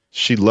mad?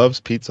 She loves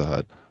Pizza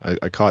Hut.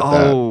 I caught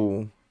that.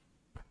 Oh.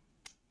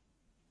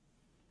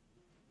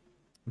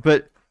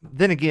 But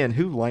then again,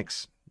 who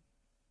likes,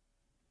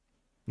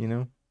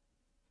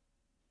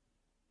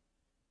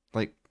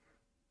 like,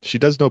 she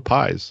does no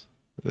pies.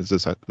 Does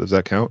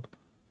that count?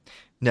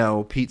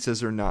 No,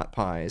 pizzas are not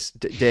pies.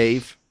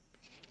 Dave,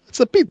 it's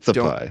a pizza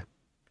pie.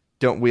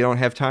 We don't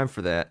have time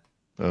for that.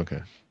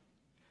 Okay.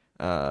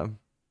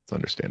 It's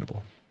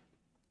understandable.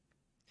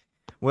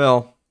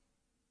 Well,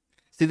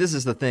 see, this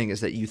is the thing: is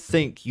that you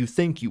think you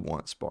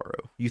want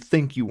Sbarro, you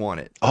think you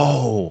want it.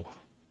 Oh.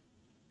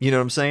 You know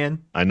what I'm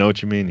saying? I know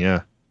what you mean.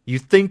 Yeah. You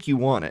think you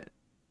want it,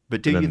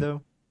 but do you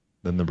though?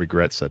 then the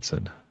regret sets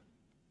in.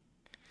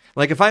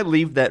 Like if I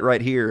leave that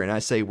right here and I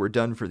say we're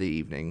done for the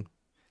evening,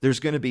 there's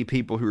going to be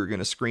people who are going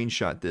to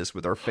screenshot this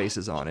with our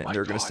faces on it, and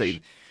they're going to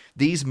say,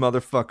 "These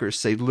motherfuckers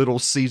say Little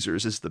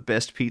Caesars is the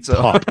best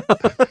pizza."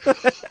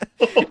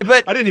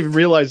 But I didn't even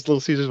realize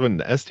Little Caesars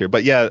went in S tier.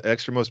 But yeah,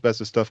 extra most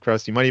best of stuffed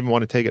crust. You might even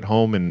want to take it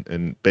home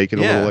and bake it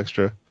a little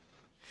extra.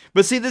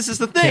 But see, this is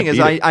the thing: is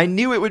I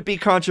knew it would be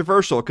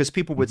controversial because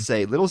people would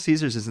say Little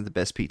Caesars isn't the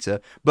best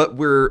pizza, but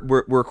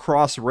we're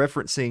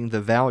cross-referencing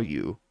the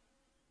value.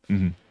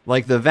 Mm-hmm.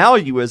 Like the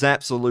value is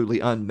absolutely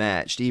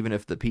unmatched, even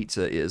if the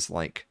pizza is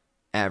like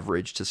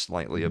average to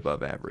slightly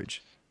above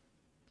average.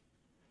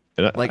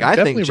 Like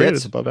I think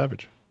Jet's above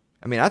average.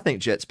 I mean, I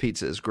think Jet's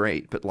pizza is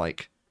great, but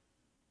like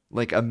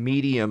a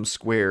medium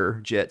square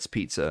Jet's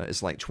pizza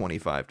is like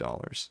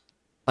 $25.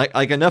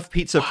 Like enough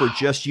pizza for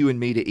just you and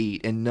me to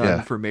eat, and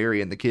none for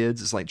Mary and the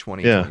kids is like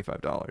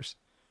 $25.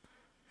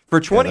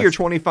 For $20 or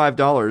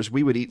 $25,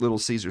 we would eat Little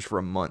Caesars for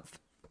a month.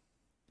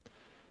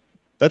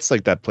 That's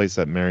like that place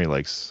that Mary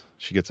likes.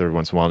 She gets every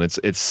once in a while, and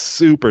it's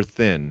super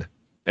thin,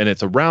 and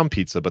it's a round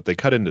pizza, but they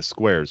cut into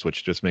squares,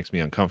 which just makes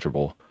me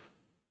uncomfortable.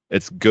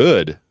 It's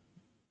good,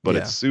 but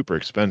it's super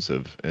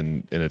expensive,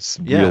 and it's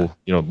real,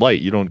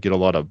 light. You don't get a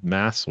lot of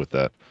mass with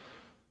that.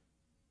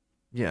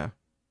 Yeah.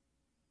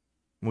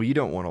 Well, you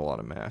don't want a lot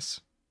of mass.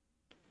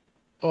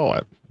 Oh,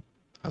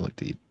 I like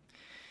to eat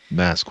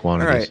mass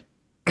quantities.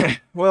 All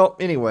right. Well,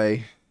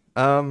 anyway,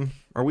 are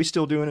we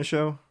still doing a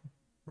show?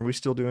 Are we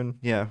still doing?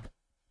 Yeah.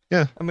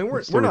 Yeah. I mean,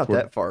 we're not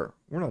that far.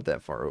 We're not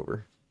that far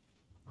over.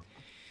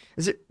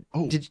 Is it?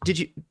 Oh.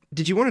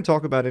 Did you want to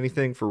talk about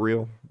anything for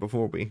real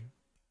before we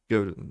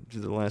go to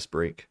the last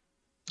break?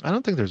 I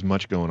don't think there's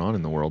much going on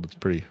in the world.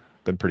 It's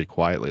been pretty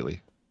quiet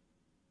lately.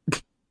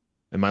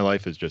 And my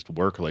life is just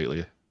work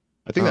lately.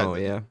 I think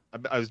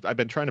I've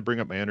been trying to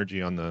bring up my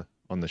energy on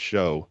the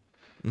show,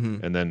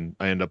 and then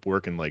I end up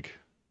working like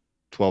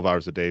 12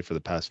 hours a day for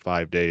the past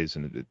 5 days,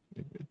 and it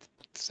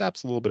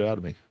saps a little bit out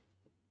of me.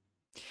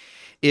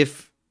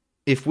 If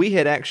we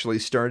had actually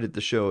started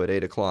the show at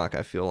 8 o'clock,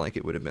 I feel like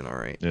it would have been all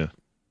right. Yeah.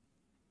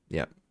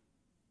 Yeah.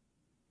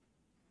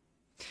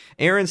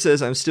 Aaron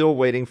says, I'm still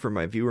waiting for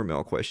my viewer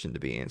mail question to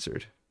be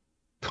answered.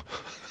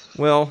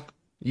 Well,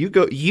 you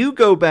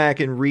go back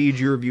and read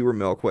your viewer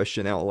mail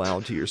question out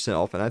loud to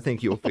yourself, and I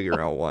think you'll figure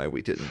out why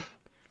we didn't.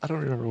 I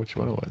don't remember which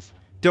one it was.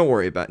 Don't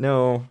worry about it.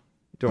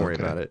 Don't worry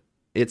about it.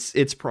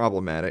 It's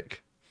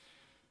problematic.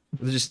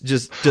 Does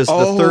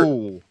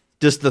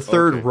the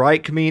Third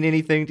Reich mean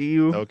anything to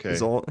you? Okay.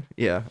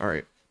 Yeah. All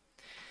right.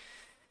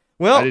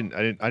 Well, I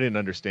didn't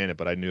understand it,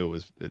 but I knew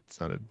it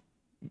sounded.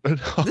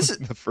 This is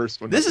the first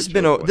one. This has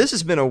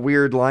been a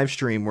weird live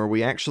stream where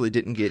we actually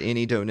didn't get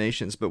any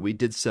donations, but we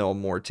did sell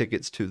more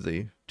tickets to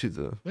the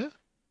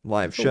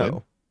live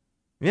show.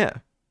 Yeah.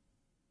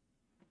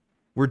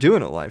 We're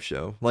doing a live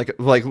show, like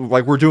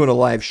we're doing a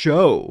live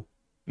show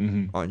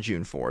on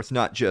June 4th,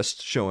 not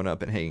just showing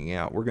up and hanging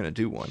out. We're gonna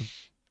do one,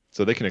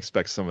 so they can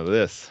expect some of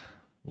this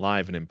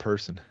live and in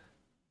person.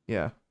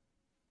 Yeah.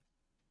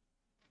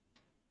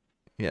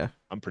 Yeah.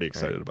 I'm pretty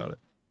excited about it.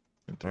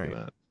 All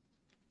right.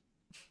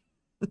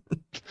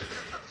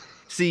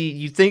 See,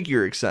 you think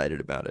you're excited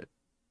about it.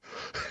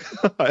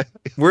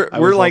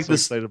 We're like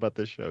this excited about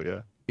this show,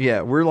 yeah.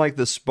 Yeah, we're like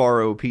the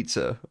Sparrow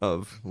Pizza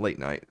of late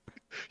night.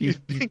 You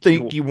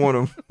think you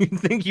want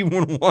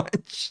to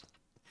watch.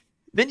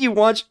 Then you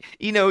watch,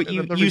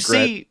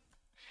 you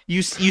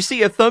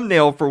see a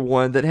thumbnail for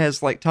one that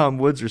has like Tom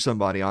Woods or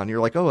somebody on. You're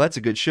like, "Oh, that's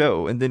a good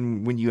show." And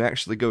then when you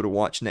actually go to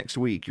watch next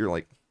week, you're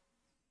like,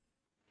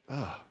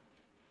 "Oh.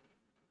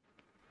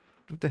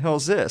 What the hell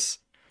is this?"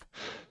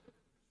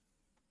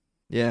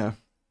 Yeah.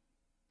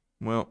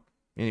 Well,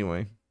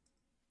 anyway.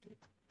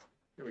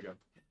 Here we go.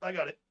 I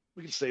got it.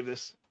 We can save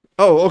this.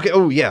 Oh, okay.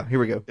 Oh, yeah. Here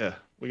we go. Yeah.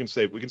 We can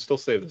still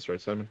save this, right,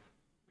 Simon?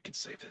 We can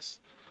save this.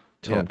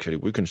 Tell him, Kitty,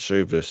 we can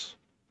save this.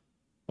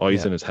 Oh,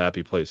 he's in his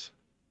happy place.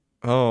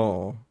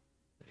 Oh.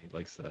 He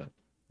likes that.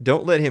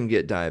 Don't let him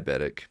get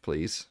diabetic,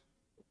 please.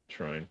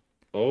 Trying.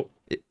 Oh.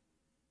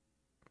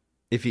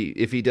 If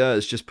he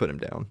does, just put him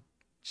down.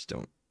 Just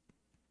don't.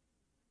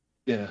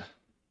 Yeah.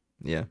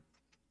 Yeah.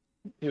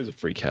 He was a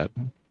free cat.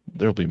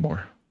 There'll be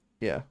more.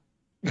 Yeah.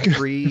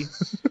 Free.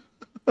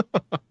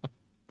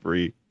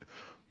 Free.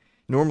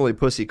 Normally,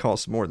 pussy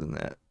costs more than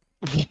that.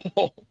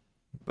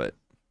 But.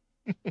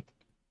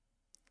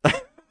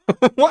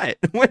 What?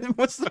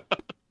 What's the...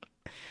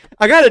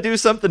 I got to do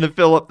something to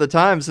fill up the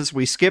time since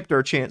we skipped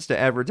our chance to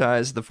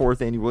advertise the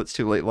 4th annual It's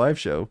Too Late live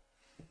show.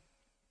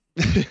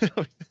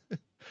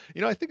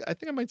 I think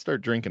I might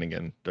start drinking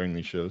again during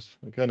these shows.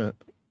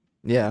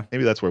 Yeah.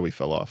 Maybe that's where we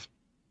fell off.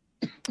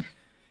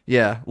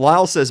 Yeah.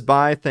 Lyle says,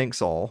 bye,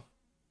 thanks all.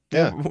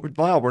 Yeah.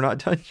 Lyle, we're not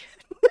done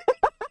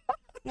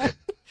yet.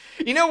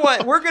 You know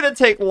what? We're going to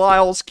take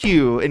Lyle's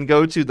cue and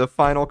go to the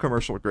final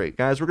commercial break.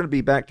 Guys, we're going to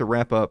be back to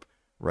wrap up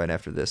right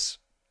after this.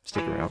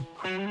 Stick around.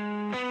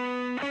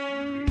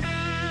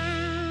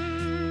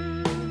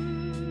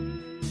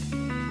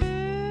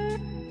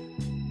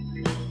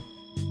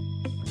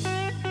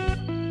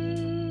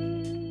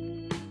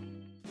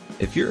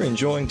 If you're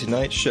enjoying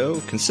tonight's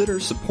show, consider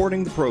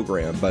supporting the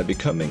program by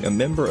becoming a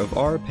member of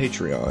our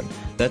Patreon.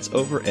 That's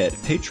over at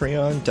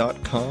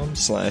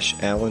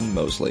patreon.com/Alan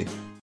Mosley.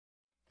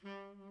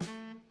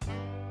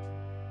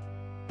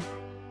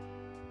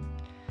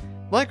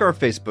 Like our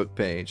Facebook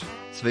page.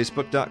 It's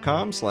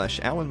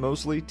facebook.com/Alan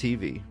Mosley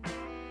TV.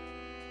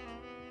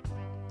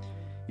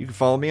 You can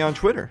follow me on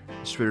Twitter.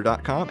 It's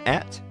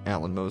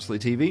twitter.com/Alan Mosley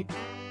TV.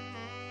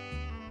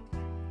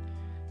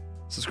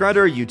 Subscribe to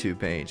our YouTube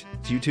page.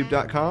 It's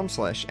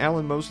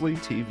youtube.com/Alan Mosley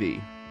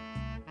TV.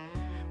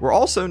 We're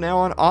also now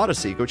on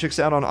Odyssey. Go check us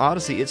out on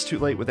Odyssey. It's Too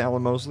Late with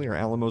Alan Mosley or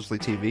Alan Mosley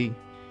TV.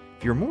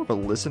 If you're more of a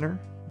listener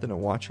than a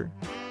watcher,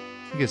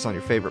 you get us on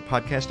your favorite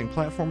podcasting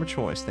platform of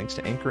choice thanks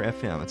to Anchor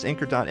FM. It's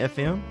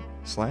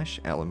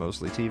anchor.fm/Alan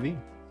Mosley TV.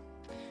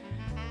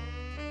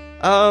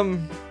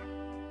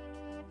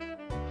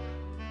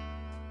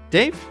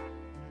 Dave?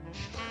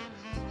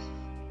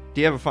 Do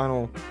you have a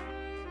final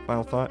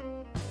thought?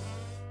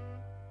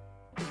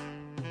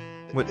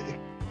 What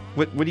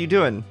are you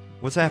doing?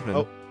 What's happening?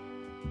 Oh,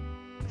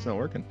 it's not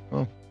working.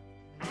 Oh,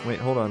 wait,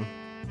 hold on.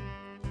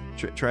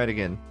 Try it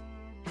again.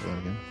 Try it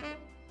again.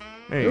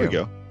 There we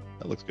go.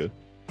 That looks good.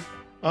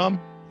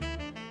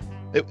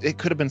 It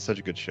could have been such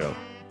a good show.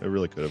 It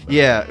really could have been.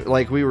 Yeah,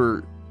 like we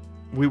were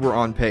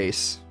on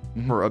pace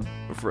for a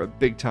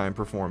big time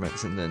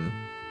performance, and then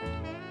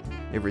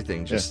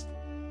everything just.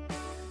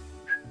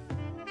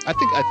 I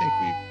think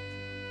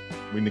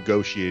we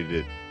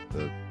negotiated it.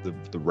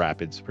 The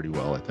rapids pretty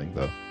well, I think,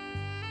 though.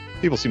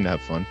 People seem to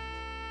have fun.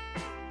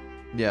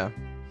 Yeah,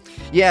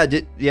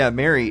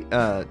 Mary,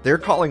 they're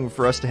calling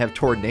for us to have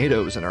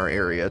tornadoes in our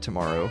area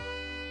tomorrow.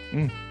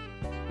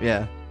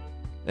 Yeah.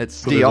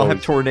 Do y'all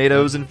have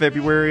tornadoes in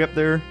February up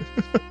there?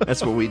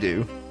 That's what we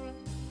do.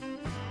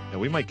 Yeah,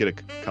 we might get a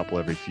couple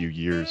every few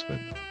years, but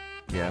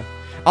yeah.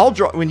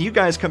 When you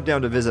guys come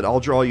down to visit, I'll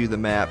draw you the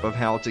map of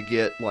how to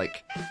get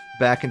like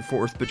back and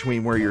forth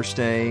between where you're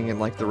staying and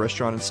like the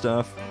restaurant and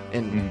stuff,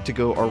 and to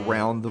go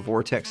around the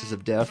vortexes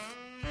of death.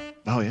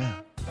 Oh yeah.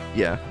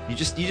 Yeah. You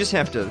just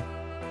have to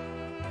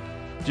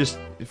just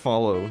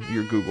follow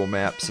your Google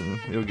Maps and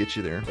it'll get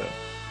you there. But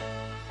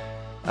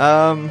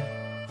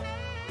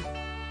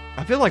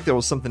I feel like there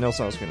was something else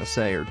I was going to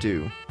say or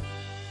do.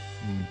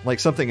 Like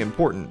something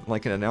important,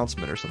 like an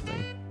announcement or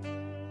something.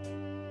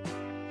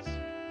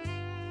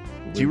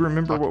 Do you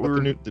remember what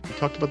we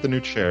talked about the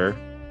new chair,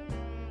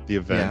 the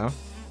event? Yeah.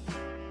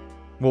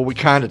 Well, we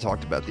kind of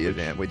talked about the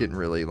event. We didn't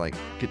really like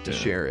get to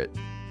share it.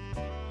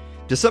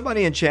 Does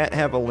somebody in chat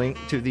have a link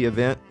to the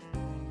event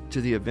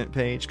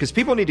page? Because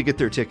people need to get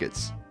their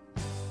tickets.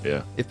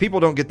 Yeah. If people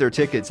don't get their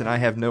tickets and I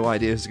have no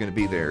idea who's going to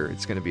be there,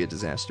 it's going to be a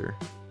disaster.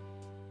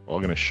 Well,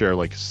 I'm going to share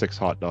like 6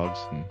 hot dogs.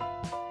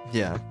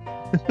 Yeah.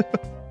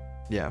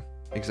 Yeah,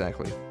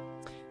 exactly.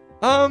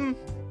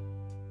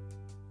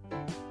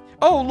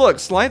 Oh, look,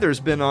 Slither's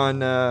been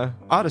on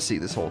Odyssey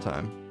this whole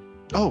time.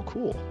 Oh,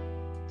 cool.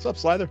 What's up,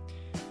 Slither?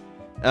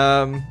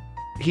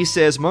 He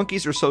says,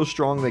 monkeys are so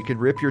strong they could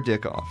rip your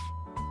dick off.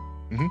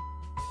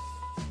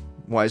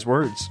 Wise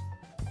words.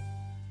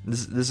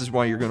 This is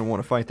why you're going to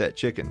want to fight that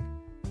chicken.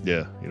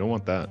 Yeah, you don't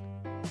want that.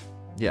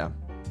 Yeah.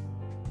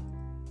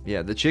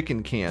 Yeah, the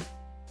chicken can't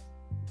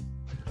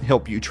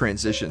help you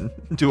transition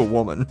to a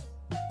woman.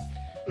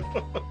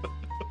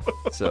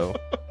 So,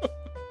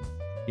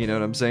 you know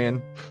what I'm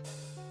saying?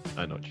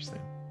 I know what you're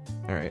saying.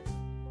 All right.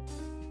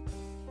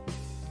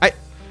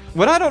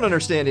 What I don't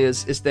understand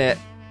is that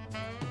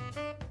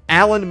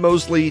Alan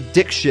Mosley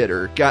Dick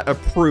Shitter got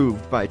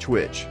approved by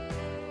Twitch,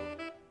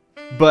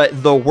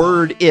 but the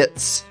word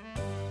 "it's"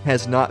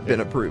 has not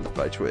been approved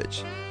by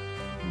Twitch.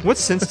 What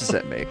sense does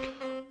that make?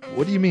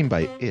 What do you mean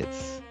by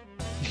 "it's"?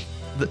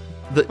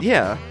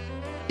 Yeah,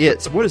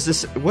 it's. What is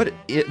this? What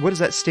does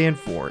that stand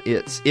for?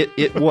 It's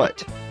it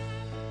what?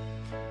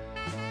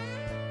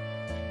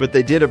 But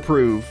they did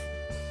approve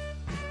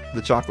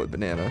the chocolate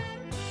banana.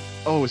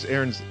 Oh, it was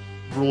Aaron's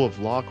rule of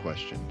law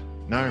question.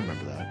 Now I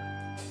remember that.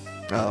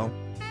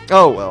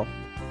 Oh well.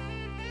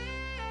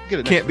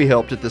 Can't be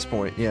helped at this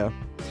point. Yeah.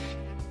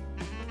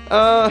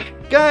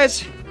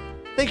 Guys,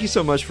 thank you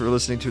so much for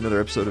listening to another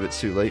episode of It's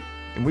Too Late,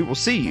 and we will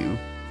see you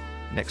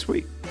next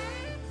week.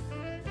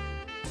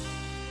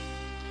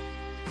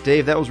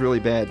 Dave, that was really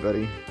bad,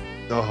 buddy.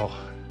 Oh,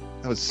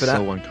 that was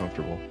so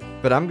uncomfortable.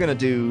 But I'm gonna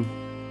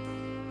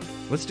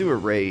let's do a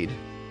raid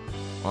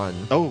on.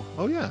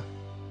 Oh yeah.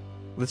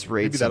 Let's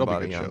raid Maybe somebody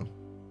that'll be a good on. show.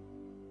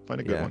 Find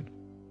a good one.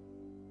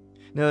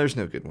 No, there's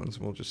no good ones.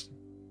 We'll just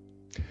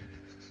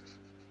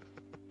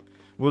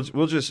we'll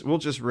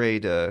just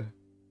raid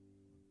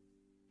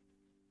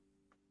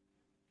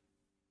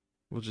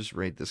we'll just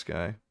raid this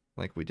guy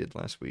like we did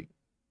last week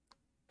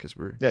because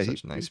we're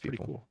such nice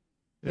people. Cool.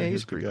 Yeah,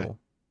 he's pretty cool.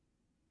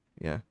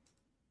 Yeah.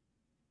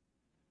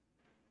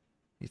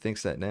 He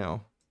thinks that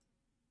now.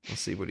 We'll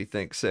see what he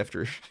thinks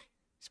after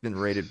he's been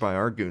raided by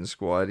our goon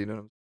squad, you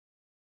know.